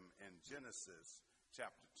gave them in Genesis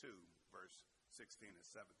chapter 2, verse 16 and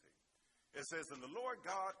 17. It says, "And the Lord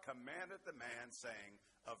God commanded the man, saying,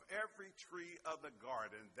 Of every tree of the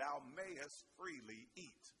garden thou mayest freely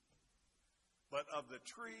eat. But of the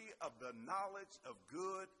tree of the knowledge of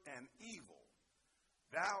good and evil,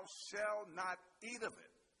 thou shalt not eat of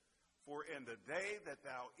it. For in the day that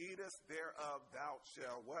thou eatest thereof, thou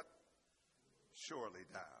shalt" what? "Surely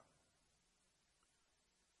die."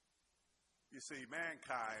 You see,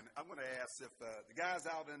 mankind, I'm going to ask if the guys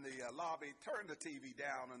out in the lobby, turn the TV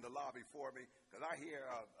down in the lobby for me, because I hear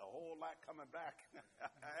a whole lot coming back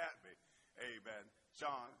at me. Amen.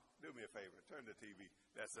 Sean, do me a favor. Turn the TV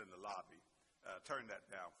that's in the lobby. Turn that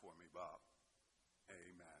down for me, Bob.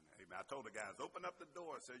 Amen. Amen. I told the guys, open up the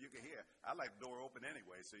door so you can hear. I like the door open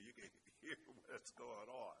anyway so you can hear what's going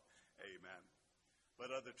on. Amen.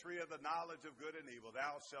 "But of the tree of the knowledge of good and evil,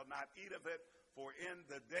 thou shalt not eat of it, for in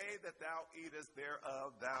the day that thou eatest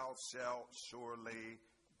thereof, thou shalt surely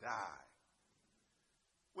die."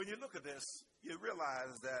 When you look at this, you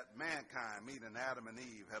realize that mankind, meaning Adam and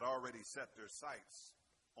Eve, had already set their sights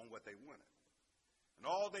on what they wanted. And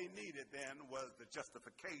all they needed then was the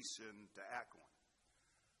justification to act on it.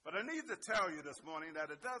 But I need to tell you this morning that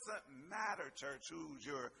it doesn't matter, church, who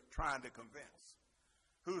you're trying to convince.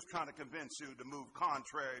 Who's trying to convince you to move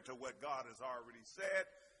contrary to what God has already said?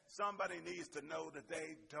 Somebody needs to know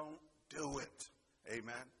today, don't do it.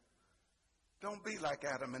 Amen. Don't be like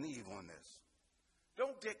Adam and Eve on this.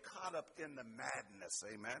 Don't get caught up in the madness.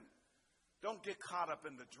 Amen. Don't get caught up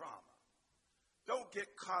in the drama. Don't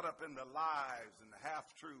get caught up in the lies and the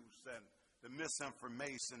half-truths and the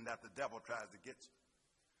misinformation that the devil tries to get you.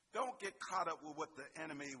 Don't get caught up with what the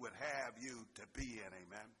enemy would have you to be in.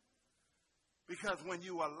 Amen. Because when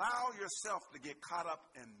you allow yourself to get caught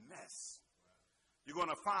up in mess, you're going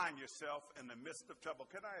to find yourself in the midst of trouble.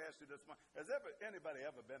 Can I ask you this one? Has anybody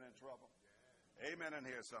ever been in trouble? Amen in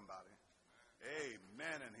here, somebody.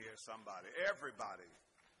 Amen in here, somebody. Everybody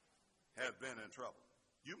has been in trouble.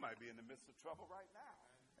 You might be in the midst of trouble right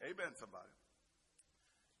now. Amen, somebody.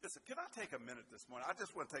 Listen, can I take a minute this morning? I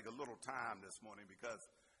just want to take a little time this morning because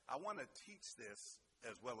I want to teach this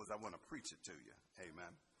as well as I want to preach it to you.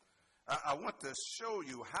 Amen. I want to show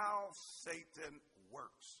you how Satan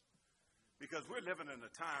works. Because we're living in a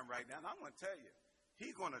time right now, and I'm going to tell you,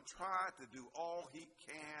 he's going to try to do all he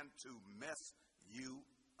can to mess you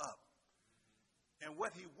up. And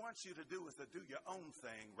what he wants you to do is to do your own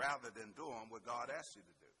thing rather than doing what God asked you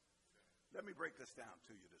to do. Let me break this down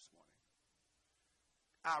to you this morning.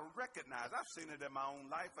 I recognize, I've seen it in my own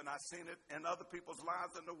life, and I've seen it in other people's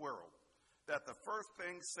lives in the world, that the first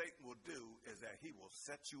thing Satan will do is that he will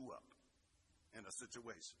set you up in a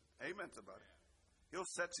situation. Amen, somebody. He'll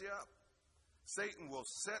set you up. Satan will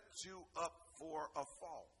set you up for a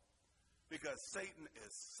fall because Satan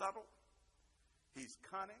is subtle, he's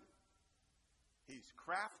cunning, he's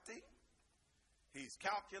crafty, he's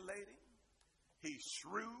calculating, he's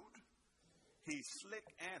shrewd, he's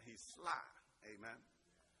slick, and he's sly. Amen.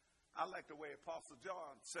 I like the way Apostle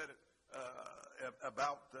John said it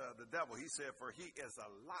about the devil. He said, "For he is a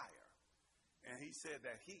liar." And he said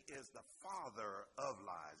that he is the father of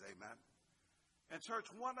lies. Amen. And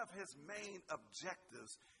church, one of his main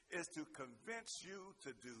objectives is to convince you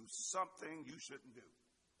to do something you shouldn't do.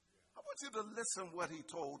 I want you to listen what he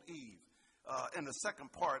told Eve in the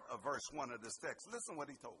second part of verse 1 of this text. Listen what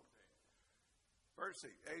he told her. Verse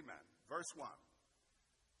 8, amen. Verse 1.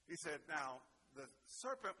 He said, "Now the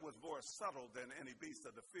serpent was more subtle than any beast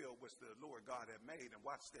of the field which the Lord God had made." And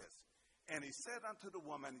watch this. "And he said unto the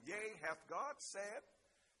woman, Yea, hath God said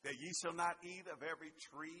that ye shall not eat of every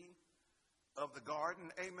tree of the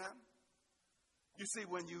garden?" Amen. You see,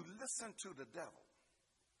 when you listen to the devil,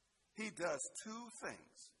 he does two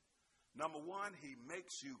things. Number one, he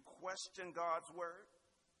makes you question God's word.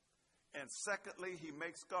 And secondly, he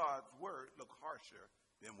makes God's word look harsher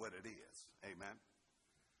than what it is. Amen.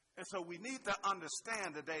 And so we need to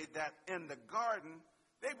understand today that in the garden,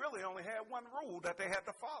 they really only had one rule that they had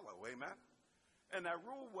to follow. Amen. And that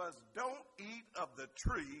rule was, don't eat of the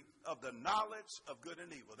tree of the knowledge of good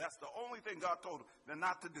and evil. That's the only thing God told them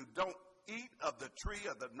not to do. Don't eat of the tree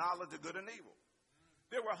of the knowledge of good and evil.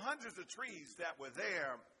 There were hundreds of trees that were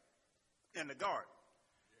there in the garden.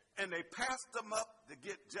 And they passed them up to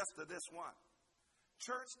get just to this one.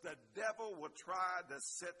 Church, the devil will try to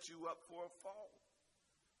set you up for a fall.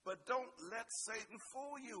 But don't let Satan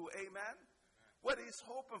fool you, amen? What he's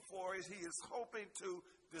hoping for is he is hoping to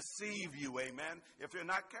deceive you, amen, if you're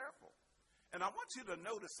not careful. And I want you to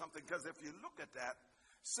notice something, because if you look at that,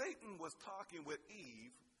 Satan was talking with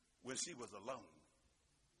Eve when she was alone.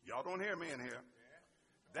 Y'all don't hear me in here.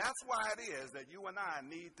 That's why it is that you and I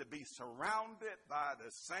need to be surrounded by the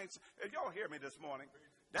saints. If y'all hear me this morning,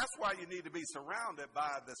 that's why you need to be surrounded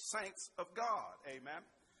by the saints of God, amen?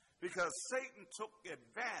 Because Satan took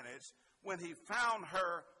advantage when he found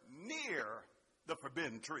her near the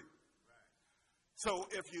forbidden tree. So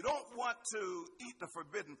if you don't want to eat the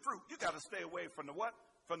forbidden fruit, you got to stay away from the what?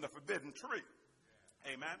 From the forbidden tree.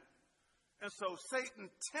 Amen. And so Satan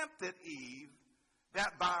tempted Eve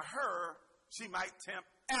that by her she might tempt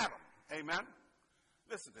Adam. Amen.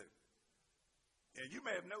 Listen to me. And you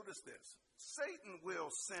may have noticed this. Satan will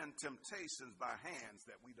send temptations by hands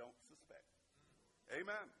that we don't suspect.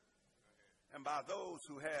 Amen. And by those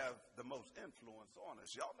who have the most influence on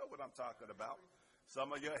us. Y'all know what I'm talking about.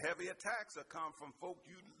 Some of your heavy attacks have come from folk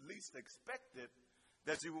you least expected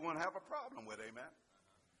that you won't have a problem with. Amen.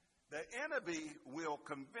 The enemy will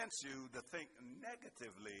convince you to think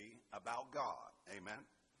negatively about God. Amen.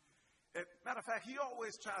 Matter of fact, he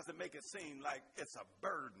always tries to make it seem like it's a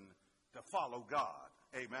burden to follow God.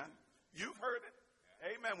 Amen. You've heard it.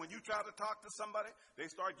 Amen. When you try to talk to somebody, they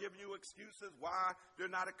start giving you excuses why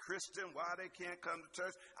they're not a Christian, why they can't come to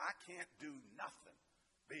church. I can't do nothing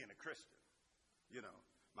being a Christian. You know,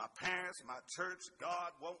 my parents, my church,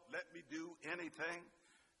 God won't let me do anything.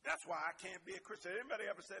 That's why I can't be a Christian. Anybody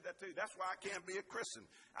ever said that to you? That's why I can't be a Christian.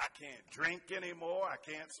 I can't drink anymore. I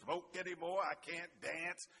can't smoke anymore. I can't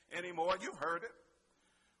dance anymore. You've heard it.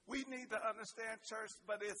 We need to understand, church,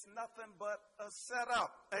 but it's nothing but a setup.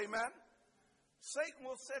 Amen. Satan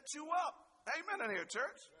will set you up. Amen in here,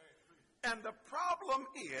 church. And the problem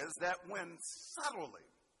is that when subtlety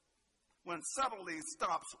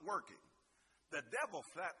stops working, the devil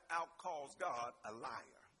flat out calls God a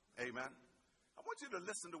liar. Amen. I want you to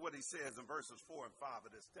listen to what he says in verses 4 and 5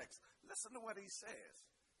 of this text. Listen to what he says.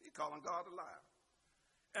 He's calling God a liar.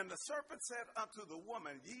 And the serpent said unto the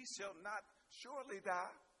woman, ye shall not surely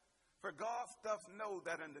die. For God doth know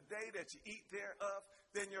that in the day that you eat thereof,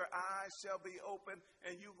 then your eyes shall be open,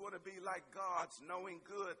 and you're going to be like gods, knowing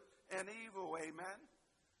good and evil. Amen.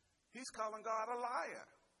 He's calling God a liar.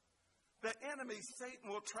 The enemy, Satan,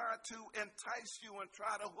 will try to entice you and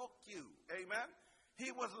try to hook you. Amen.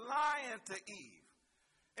 He was lying to Eve.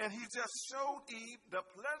 And he just showed Eve the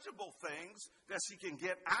pleasurable things that she can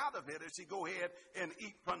get out of it if she go ahead and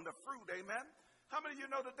eat from the fruit. Amen. How many of you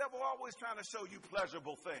know the devil always trying to show you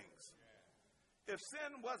pleasurable things? If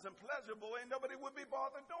sin wasn't pleasurable, ain't nobody would be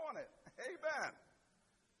bothered doing it. Amen.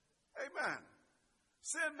 Amen.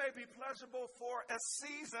 Sin may be pleasurable for a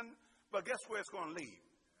season, but guess where it's going to lead?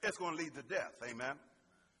 It's going to lead to death. Amen.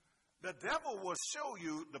 The devil will show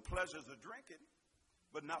you the pleasures of drinking,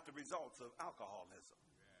 but not the results of alcoholism.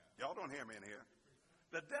 Y'all don't hear me in here.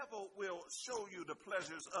 The devil will show you the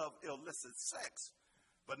pleasures of illicit sex,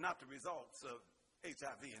 but not the results of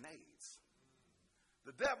HIV and AIDS.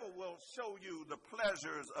 The devil will show you the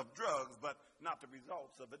pleasures of drugs, but not the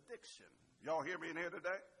results of addiction. Y'all hear me in here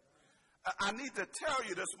today? I need to tell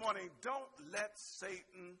you this morning, don't let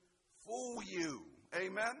Satan fool you.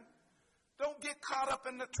 Amen? Don't get caught up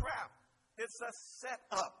in the trap. It's a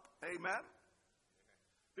setup. Amen?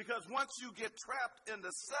 Because once you get trapped in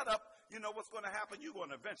the setup, you know what's going to happen? You're going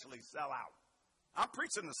to eventually sell out. I'm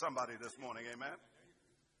preaching to somebody this morning. Amen?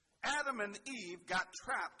 Adam and Eve got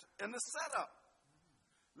trapped in the setup.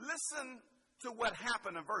 Listen to what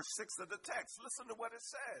happened in verse 6 of the text. Listen to what it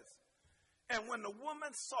says. And when the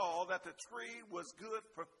woman saw that the tree was good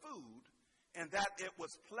for food, and that it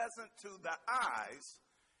was pleasant to the eyes,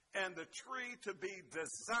 and the tree to be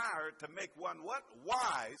desired to make one what?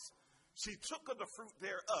 Wise, she took of the fruit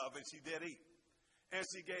thereof, and she did eat. And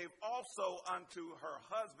she gave also unto her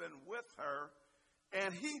husband with her,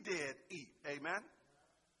 and he did eat. Amen?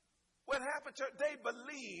 What happened, church? They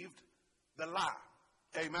believed the lie.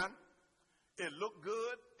 Amen? It looked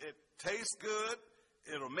good. It tastes good.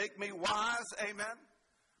 It'll make me wise. Amen?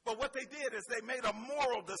 But what they did is they made a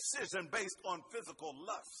moral decision based on physical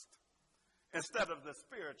lust instead of the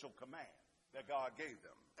spiritual command that God gave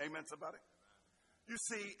them. Amen, somebody? You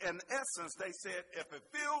see, in essence, they said, if it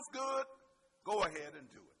feels good, go ahead and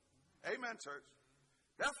do it. Amen, church.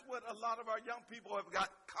 That's what a lot of our young people have got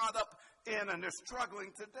caught up in, and they're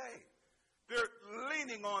struggling today. They're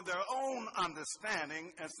leaning on their own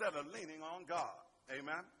understanding instead of leaning on God.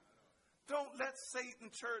 Amen. Don't let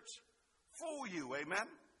Satan, church, fool you. Amen.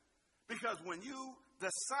 Because when you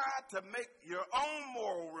decide to make your own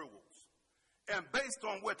moral rules, and based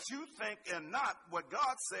on what you think and not what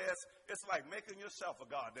God says, it's like making yourself a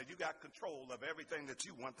God, that you got control of everything that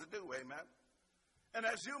you want to do. Amen. And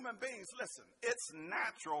as human beings, listen, it's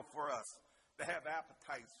natural for us to have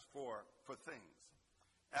appetites for things.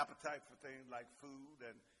 Appetite for things like food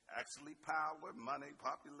and actually power, money,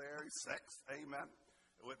 popularity, sex. Amen.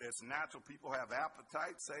 It's natural. People have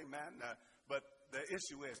appetites. Amen. But the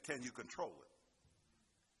issue is, can you control it?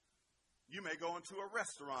 You may go into a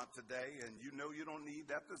restaurant today and you know you don't need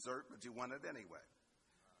that dessert, but you want it anyway.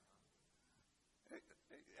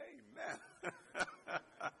 Amen.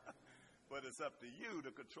 But it's up to you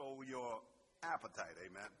to control your appetite.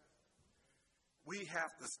 Amen. We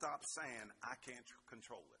have to stop saying, I can't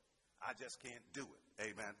control it. I just can't do it.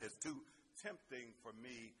 Amen. It's too tempting for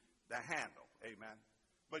me to handle. Amen.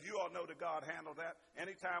 But you all know that God handled that.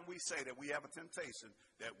 Anytime we say that we have a temptation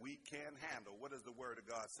that we can handle, what does the Word of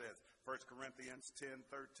God says? 1 Corinthians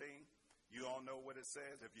 10:13. You all know what it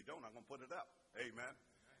says. If you don't, I'm going to put it up. Amen.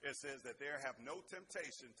 It says that there have no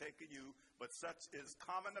temptation taken you, but such is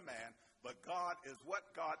common to man. But God is what?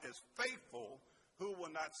 God is faithful, who will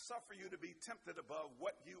not suffer you to be tempted above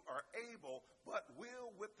what you are able, but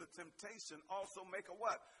will with the temptation also make a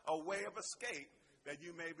what? A way of escape, that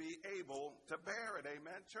you may be able to bear it.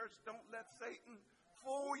 Amen. Church, don't let Satan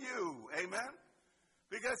fool you. Amen.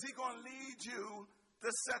 Because he's going to lead you to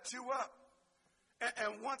set you up.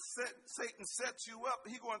 And once Satan sets you up,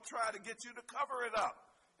 he's going to try to get you to cover it up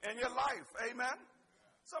in your life. Amen.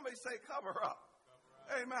 Somebody say cover up.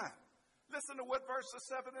 Amen. Listen to what verses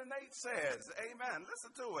 7 and 8 says. Amen.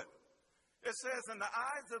 Listen to it. It says, and the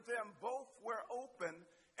eyes of them both were open,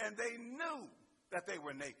 and they knew that they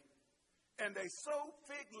were naked. And they sewed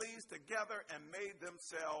fig leaves together and made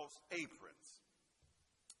themselves aprons.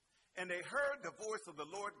 And they heard the voice of the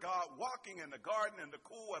Lord God walking in the garden in the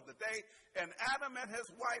cool of the day. And Adam and his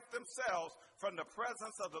wife themselves from the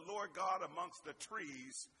presence of the Lord God amongst the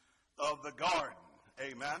trees of the garden.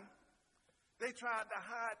 Amen. They tried to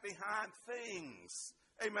hide behind things.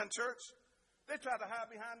 Amen, church. They tried to hide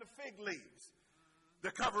behind the fig leaves to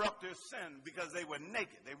cover up their sin because they were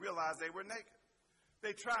naked. They realized they were naked.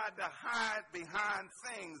 They tried to hide behind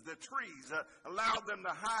things, the trees, allowed them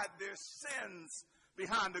to hide their sins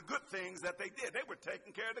behind the good things that they did. They were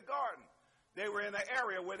taking care of the garden. They were in an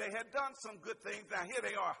area where they had done some good things. Now here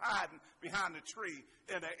they are hiding behind the tree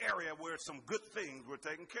in an area where some good things were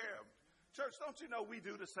taken care of. Church, don't you know we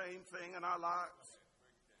do the same thing in our lives?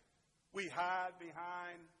 We hide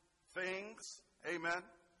behind things. Amen.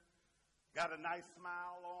 Got a nice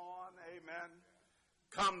smile on. Amen.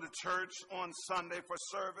 Come to church on Sunday for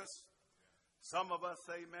service. Some of us,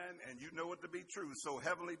 amen, and you know it to be true, so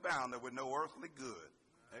heavenly bound that we're no earthly good.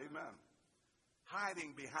 Amen.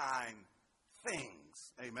 Hiding behind things.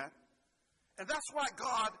 Amen. And that's why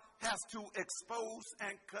God has to expose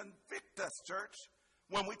and convict us, church,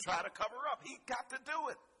 when we try to cover up. He got to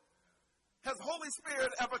do it. Has the Holy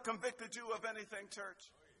Spirit ever convicted you of anything,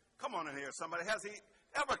 church? Come on in here, somebody. Has he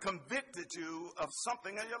ever convicted you of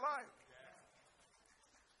something in your life?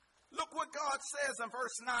 Look what God says in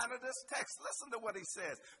verse 9 of this text. Listen to what he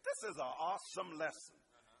says. This is an awesome lesson.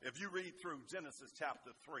 If you read through Genesis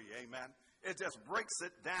chapter 3, amen, it just breaks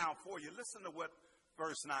it down for you. Listen to what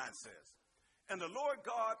verse 9 says. And the Lord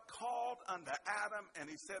God called unto Adam, and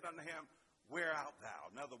he said unto him, where art thou?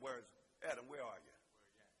 In other words, Adam, where are you?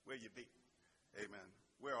 Where you be? Amen.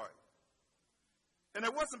 Where are you? And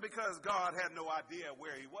it wasn't because God had no idea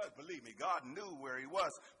where he was. Believe me, God knew where he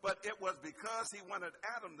was. But it was because he wanted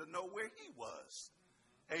Adam to know where he was.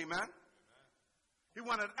 Amen? He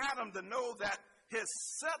wanted Adam to know that his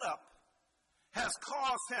setup has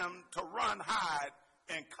caused him to run, hide,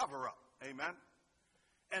 and cover up. Amen?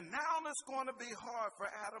 And now it's going to be hard for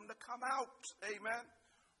Adam to come out. Amen?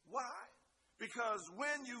 Why? Because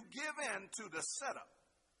when you give in to the setup,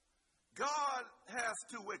 God has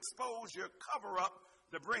to expose your cover-up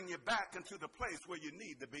to bring you back into the place where you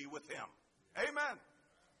need to be with him. Amen.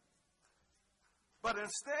 But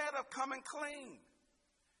instead of coming clean,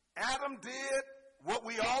 Adam did what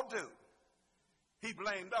we all do. He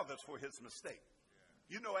blamed others for his mistake.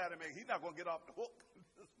 You know Adam, he's not going to get off the hook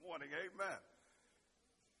this morning. Amen.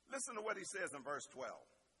 Listen to what he says in verse 12.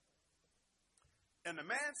 And the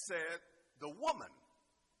man said, the woman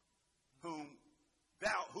who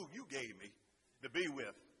you gave me to be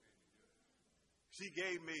with, She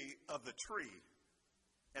gave me of the tree,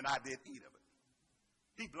 and I did eat of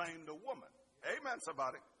it. He blamed the woman. Amen,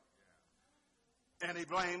 somebody. And he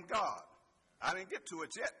blamed God. I didn't get to it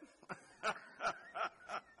yet.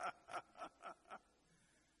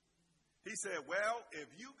 He said, well, if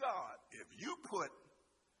you put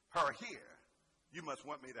her here, you must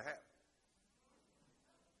want me to have it.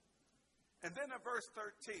 And then in verse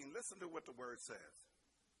 13, listen to what the word says.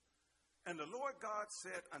 And the Lord God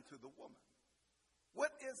said unto the woman,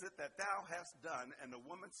 what is it that thou hast done? And the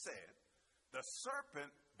woman said, the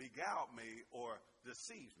serpent beguiled me or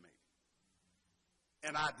deceived me,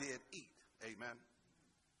 and I did eat. Amen.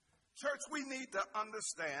 Church, we need to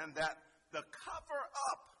understand that the cover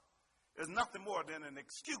up is nothing more than an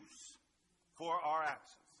excuse for our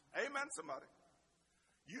actions. Amen, somebody.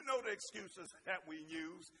 You know the excuses that we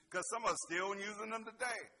use, because some of us still using them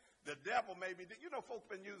today. The devil made me do, folks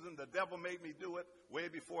been using the devil made me do it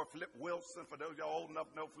way before Flip Wilson. For those of y'all old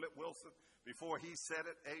enough to know Flip Wilson, before he said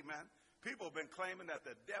it, amen. People have been claiming that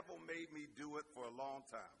the devil made me do it for a long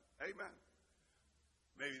time. Amen.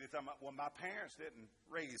 Maybe they're talking about, well, my parents didn't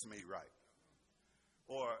raise me right.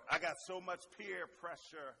 Or I got so much peer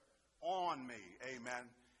pressure on me, amen.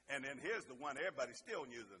 And then here's the one everybody's still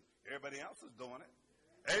using. Everybody else is doing it.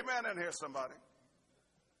 Amen, and here's somebody.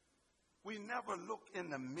 We never look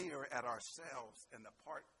in the mirror at ourselves and the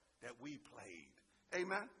part that we played.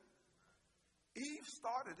 Amen. Eve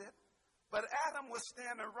started it, but Adam was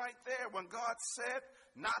standing right there when God said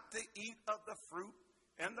not to eat of the fruit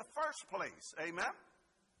in the first place. Amen.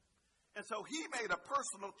 And so he made a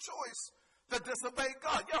personal choice to disobey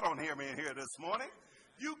God. Y'all don't hear me in here this morning.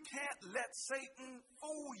 You can't let Satan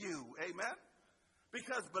fool you. Amen.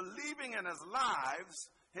 Because believing in his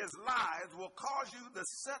lies will cause you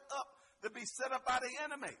to be set up by the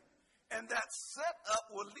enemy. And that setup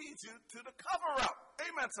will lead you to the cover up.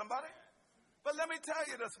 Amen, somebody. But let me tell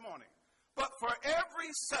you this morning, but for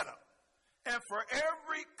every setup and for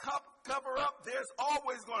every cover up, there's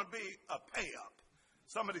always going to be a pay up.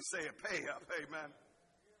 Somebody say a pay up. Amen.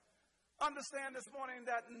 Understand this morning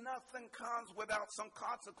that nothing comes without some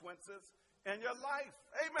consequences in your life.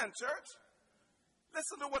 Amen, church.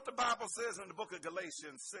 Listen to what the Bible says in the book of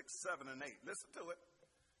Galatians 6, 7, and 8. Listen to it,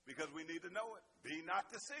 because we need to know it. Be not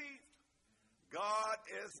deceived. God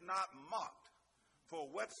is not mocked. For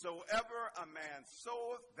whatsoever a man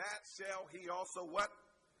soweth, that shall he also what?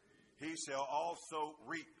 He shall also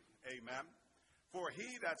reap. Amen. For he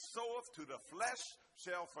that soweth to the flesh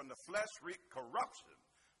shall from the flesh reap corruption.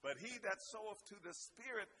 But he that soweth to the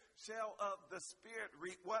Spirit shall of the Spirit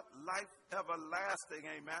reap what? Life everlasting.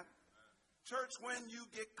 Amen. Church, when you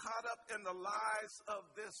get caught up in the lies of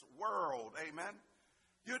this world, amen,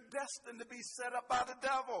 you're destined to be set up by the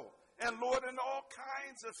devil and lured into all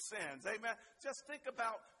kinds of sins. Amen. Just think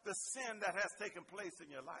about the sin that has taken place in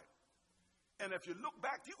your life. And if you look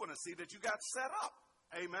back, you're going to see that you got set up.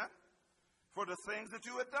 Amen. For the things that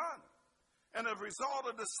you had done. And as a result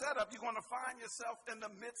of the setup, you're going to find yourself in the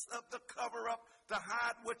midst of the cover up to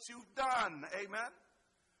hide what you've done. Amen.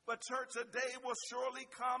 But church, a day will surely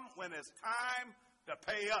come when it's time to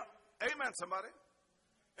pay up. Amen, somebody.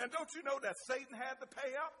 And don't you know that Satan had to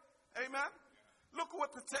pay up? Amen. Look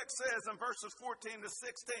what the text says in verses 14 to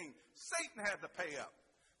 16. Satan had to pay up.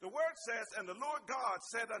 The word says, and the Lord God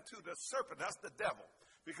said unto the serpent, that's the devil,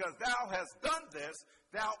 because thou hast done this,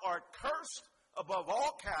 thou art cursed above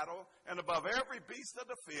all cattle and above every beast of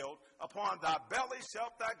the field. Upon thy belly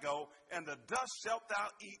shalt thou go, and the dust shalt thou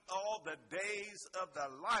eat all the days of thy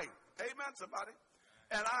life. Amen, somebody.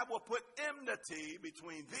 And I will put enmity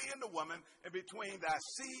between thee and the woman, and between thy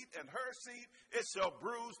seed and her seed. It shall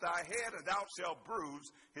bruise thy head, and thou shalt bruise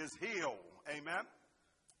his heel. Amen.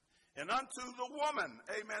 And unto the woman,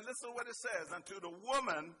 amen, listen to what it says. Unto the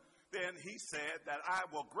woman, then he said that I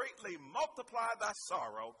will greatly multiply thy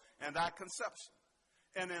sorrow and thy conception.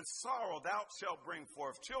 And in sorrow thou shalt bring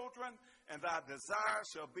forth children, and thy desire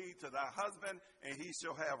shall be to thy husband, and he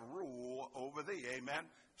shall have rule over thee. Amen.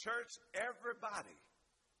 Church, everybody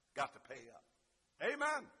got to pay up.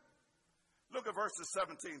 Amen. Look at verses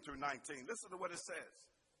 17 through 19. Listen to what it says.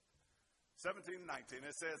 17 and 19.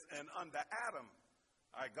 It says, and unto Adam,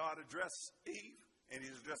 God addressed Eve, and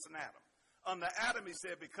he's addressing Adam. Unto Adam he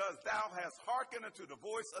said, because thou hast hearkened unto the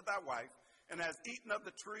voice of thy wife, and hast eaten of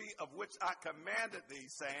the tree of which I commanded thee,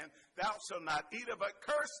 saying, thou shalt not eat of it.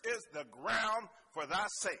 Cursed is the ground for thy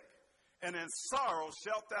sake, and in sorrow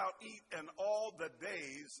shalt thou eat in all the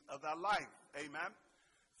days of thy life. Amen.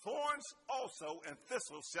 Thorns also and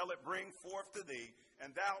thistles shall it bring forth to thee,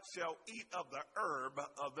 and thou shalt eat of the herb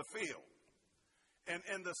of the field. And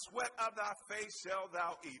in the sweat of thy face shalt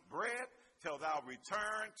thou eat bread, till thou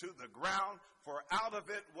return to the ground, for out of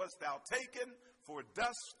it wast thou taken, for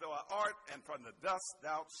dust thou art, and from the dust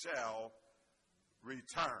thou shalt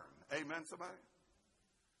return. Amen, somebody?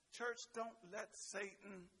 Church, don't let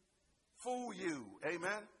Satan fool you.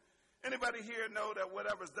 Amen? Anybody here know that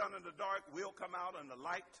whatever's done in the dark will come out in the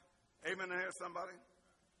light? Amen, here, somebody?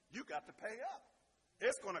 You got to pay up.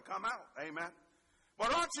 It's going to come out. Amen?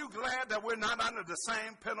 But aren't you glad that we're not under the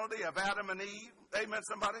same penalty of Adam and Eve? Amen,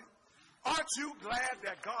 somebody? Aren't you glad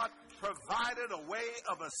that God provided a way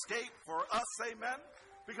of escape for us? Amen?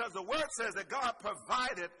 Because the word says that God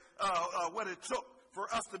provided what it took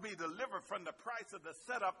for us to be delivered from the price of the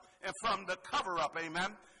setup and from the cover-up.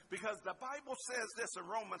 Amen? Because the Bible says this in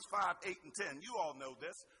Romans 5, 8, and 10. You all know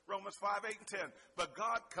this. Romans 5, 8, and 10. But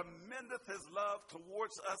God commendeth his love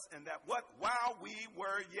towards us in that what? While we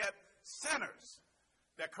were yet sinners,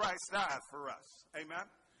 that Christ died for us. Amen?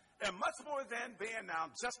 And much more than being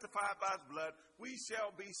now justified by his blood, we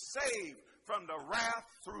shall be saved from the wrath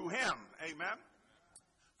through him. Amen?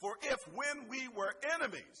 For if when we were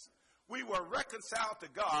enemies, we were reconciled to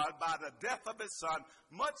God by the death of his son,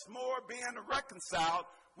 much more being reconciled,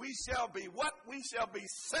 we shall be what? We shall be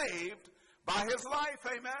saved by his life.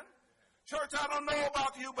 Amen? Church, I don't know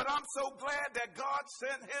about you, but I'm so glad that God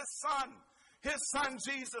sent his son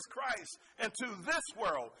Jesus Christ, into this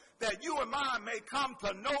world, that you and I may come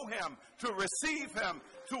to know him, to receive him,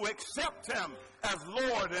 to accept him as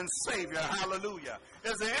Lord and Savior. Hallelujah.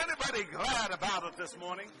 Is there anybody glad about it this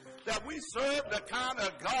morning? That we serve the kind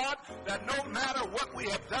of God that no matter what we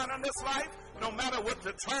have done in this life, no matter what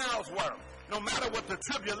the trials were, no matter what the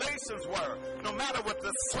tribulations were, no matter what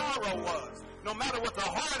the sorrow was, no matter what the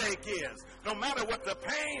heartache is, no matter what the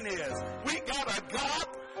pain is, we got a God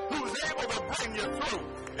who's able to bring you through.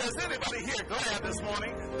 Is anybody here glad this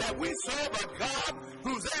morning that we serve a God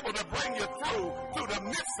who's able to bring you through the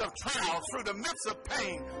midst of trials, through the midst of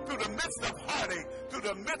pain, through the midst of heartache, through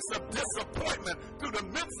the midst of disappointment, through the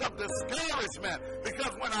midst of discouragement?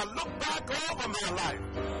 Because when I look back over my life,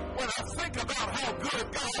 when I think about how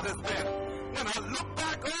good God has been, when I look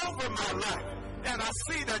back over my life, and I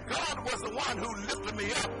see that God was the one who lifted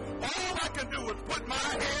me up, all I can do is put my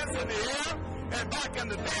hands in the air. And back in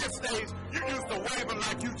the dance days, you used to wave them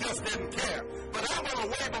like you just didn't care. But I'm going to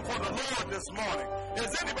wave them for the Lord this morning.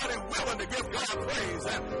 Is anybody willing to give God praise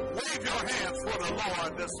and wave your hands for the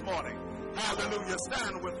Lord this morning? Hallelujah.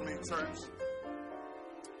 Stand with me, church.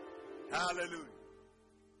 Hallelujah.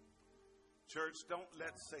 Church, don't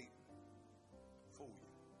let Satan fool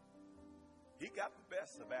you. He got the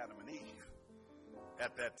best of Adam and Eve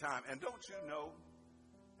at that time. And don't you know,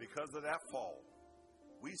 because of that fall,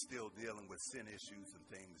 we still dealing with sin issues and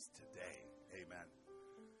things today. Amen.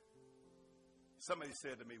 Somebody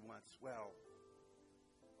said to me once, well,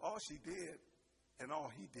 all she did and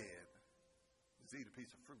all he did was eat a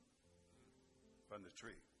piece of fruit from the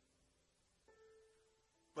tree.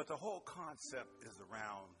 But the whole concept is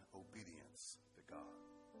around obedience to God.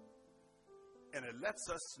 And it lets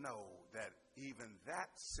us know that even that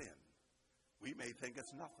sin, we may think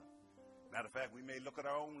it's nothing. Matter of fact, we may look at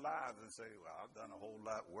our own lives and say, well, I've done a whole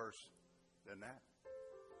lot worse than that.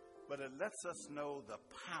 But it lets us know the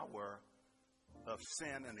power of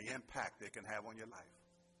sin and the impact it can have on your life.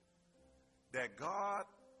 That God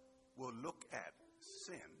will look at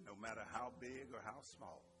sin, no matter how big or how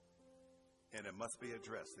small, and it must be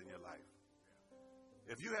addressed in your life.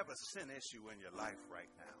 If you have a sin issue in your life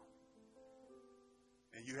right now,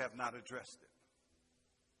 and you have not addressed it,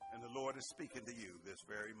 and the Lord is speaking to you this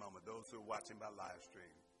very moment, those who are watching by live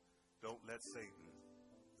stream, don't let Satan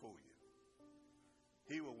fool you.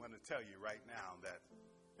 He will want to tell you right now that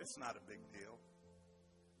it's not a big deal.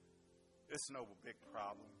 It's no big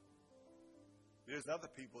problem. There's other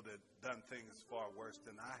people that have done things far worse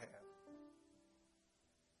than I have.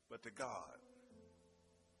 But to God,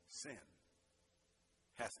 sin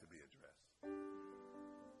has to be addressed.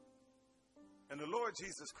 And the Lord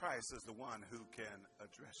Jesus Christ is the one who can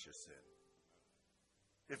address your sin.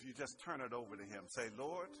 If you just turn it over to him, say,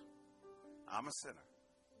 Lord, I'm a sinner,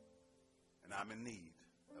 and I'm in need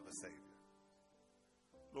of a Savior.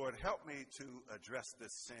 Lord, help me to address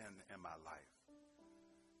this sin in my life,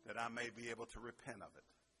 that I may be able to repent of it,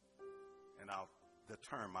 and I'll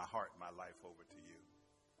turn my heart and my life over to you.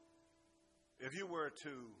 If you were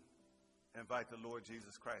to invite the Lord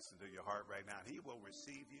Jesus Christ into your heart right now, he will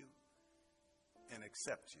receive you and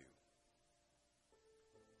accept you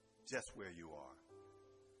just where you are.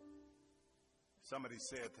 Somebody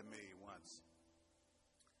said to me once,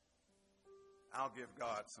 I'll give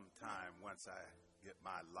God some time once I get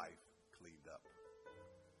my life cleaned up.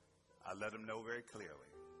 I let him know very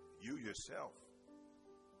clearly, you yourself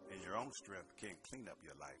and your own strength can't clean up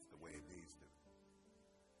your life the way it needs to.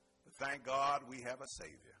 But thank God we have a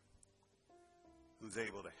Savior who's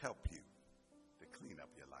able to help you to clean up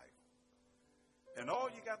your life. And all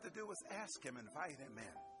you got to do is ask him, invite him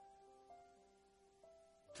in,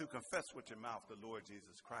 to confess with your mouth the Lord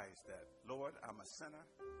Jesus Christ that, Lord, I'm a sinner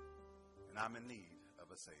and I'm in need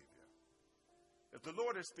of a Savior. If the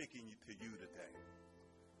Lord is speaking to you today,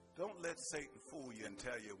 don't let Satan fool you and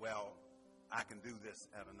tell you, well, I can do this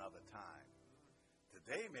at another time.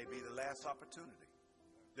 Today may be the last opportunity.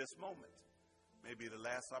 This moment may be the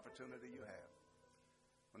last opportunity you have.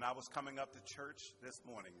 When I was coming up to church this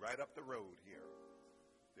morning, right up the road here,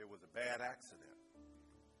 there was a bad accident.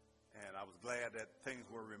 And I was glad that things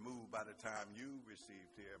were removed by the time you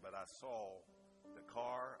received here, but I saw the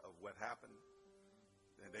car of what happened,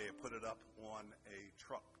 and they had put it up on a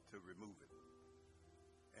truck to remove it.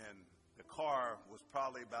 And the car was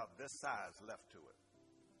probably about this size left to it.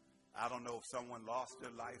 I don't know if someone lost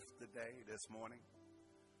their life today, this morning.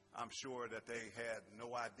 I'm sure that they had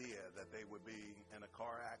no idea that they would be in a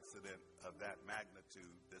car accident of that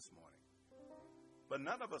magnitude this morning. But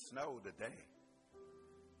none of us know the day,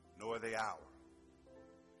 nor the hour.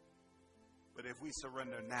 But if we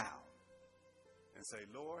surrender now and say,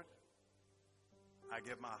 Lord, I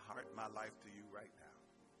give my heart, my life to you right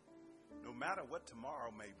now. No matter what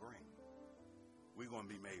tomorrow may bring, we're going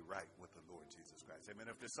to be made right with the Lord Jesus Christ.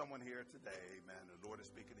 Amen. If there's someone here today, amen, the Lord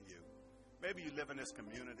is speaking to you. Maybe you live in this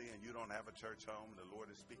community and you don't have a church home. The Lord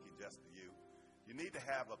is speaking just to you. You need to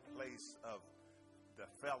have a place of the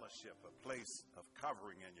fellowship, a place of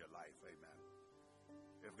covering in your life. Amen.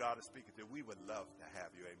 If God is speaking to you, we would love to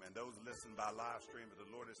have you. Amen. Those listen by live stream, but the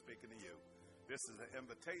Lord is speaking to you. This is an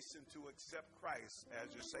invitation to accept Christ as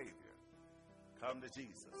your Savior. Come to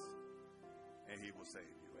Jesus, and he will save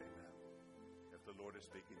you. Amen. If the Lord is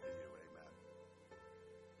speaking to you, amen.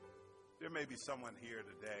 There may be someone here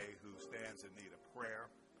today who stands in need of prayer.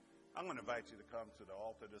 I'm going to invite you to come to the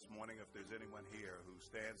altar this morning if there's anyone here who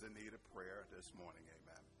stands in need of prayer this morning.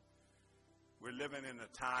 Amen. We're living in a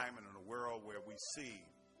time and in a world where we see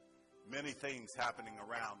many things happening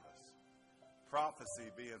around us.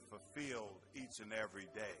 Prophecy being fulfilled each and every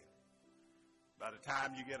day. By the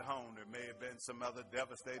time you get home, there may have been some other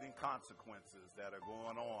devastating consequences that are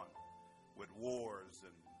going on with wars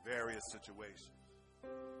and various situations.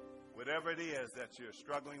 Whatever it is that you're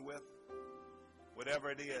struggling with, whatever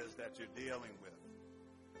it is that you're dealing with,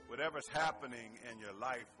 whatever's happening in your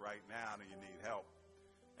life right now and you need help,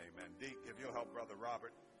 amen. Deke, if you'll help Brother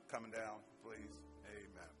Robert coming down, please.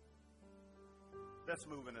 Amen. Let's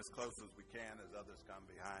move in as close as we can as others come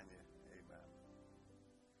behind you. Amen.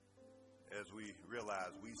 As we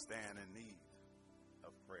realize we stand in need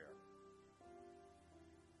of prayer.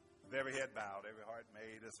 With every head bowed, every heart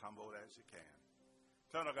made as humble as you can.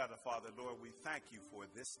 Eternal God the Father, Lord, we thank you for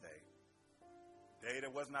this day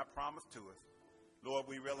that was not promised to us. Lord,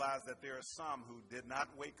 we realize that there are some who did not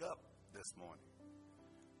wake up this morning.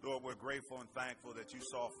 Lord, we're grateful and thankful that you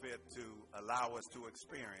saw fit to allow us to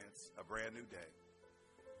experience a brand new day.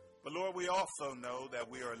 But Lord, we also know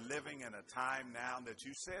that we are living in a time now that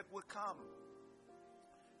you said would come.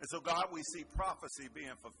 And so, God, we see prophecy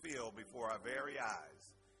being fulfilled before our very eyes,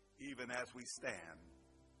 even as we stand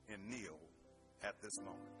and kneel at this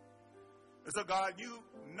moment. And so, God,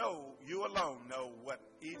 you alone know what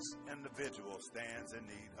each individual stands in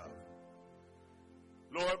need of.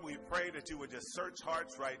 Lord, we pray that you would just search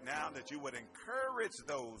hearts right now, that you would encourage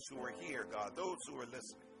those who are here, God, those who are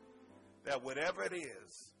listening, that whatever it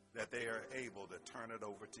is, that they are able to turn it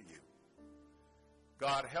over to you.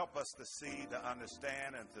 God, help us to see, to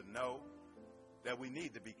understand, and to know that we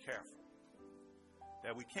need to be careful,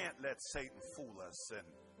 that we can't let Satan fool us and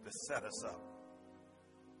to set us up,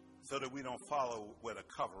 so that we don't follow with a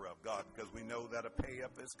cover-up, God, because we know that a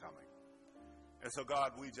pay-up is coming. And so,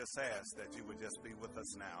 God, we just ask that you would just be with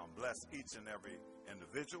us now. Bless each and every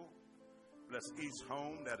individual. Bless each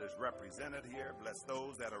home that is represented here. Bless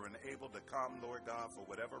those that are unable to come, Lord God, for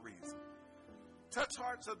whatever reason. Touch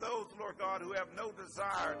hearts of those, Lord God, who have no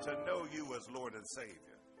desire to know you as Lord and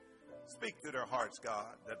Savior. Speak to their hearts,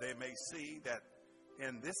 God, that they may see that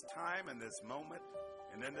in this time, in this moment,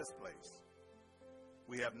 and in this place,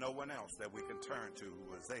 we have no one else that we can turn to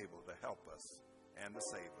who is able to help us and to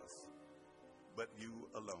save us, but you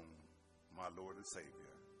alone, my Lord and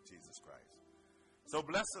Savior, Jesus Christ. So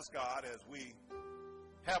bless us, God, as we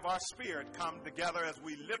have our spirit come together, as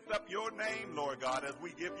we lift up your name, Lord God, as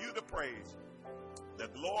we give you the praise, the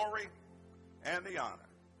glory, and the honor.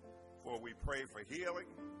 For we pray for healing,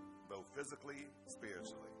 both physically,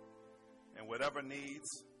 spiritually, and whatever needs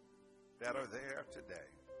that are there today.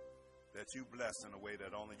 that you bless in a way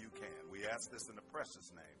that only you can. We ask this in the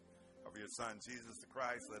precious name of your Son, Jesus the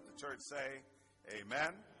Christ. Let the church say,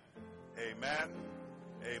 amen, amen,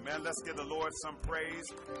 amen. Let's give the Lord some praise.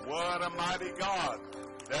 What a mighty God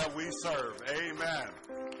that we serve. Amen.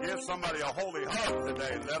 Give somebody a holy hug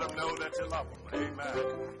today. Let them know that you love them.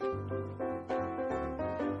 Amen.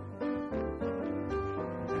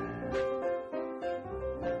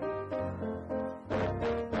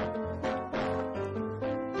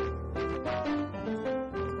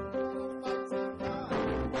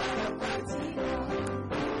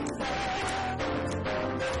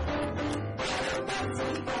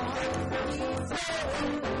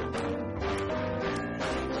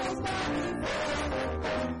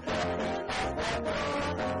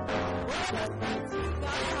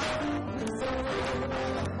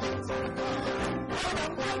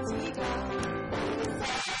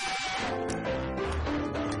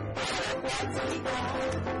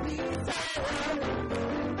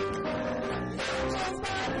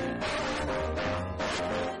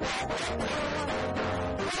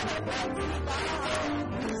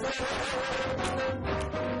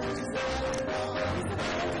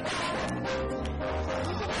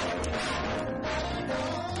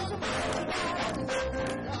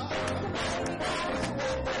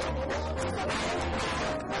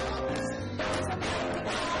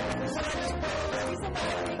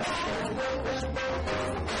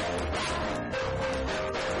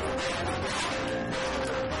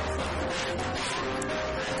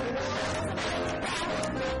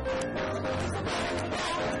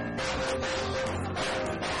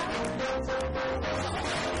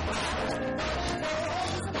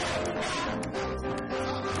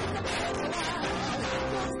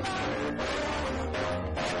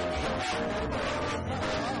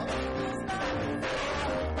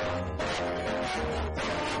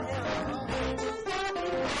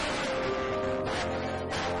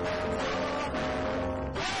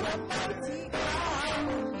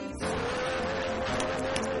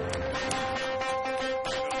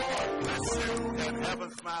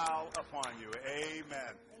 Smile upon you.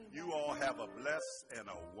 Amen. You all have a blessed and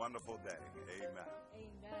a wonderful day. Amen.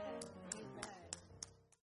 Amen.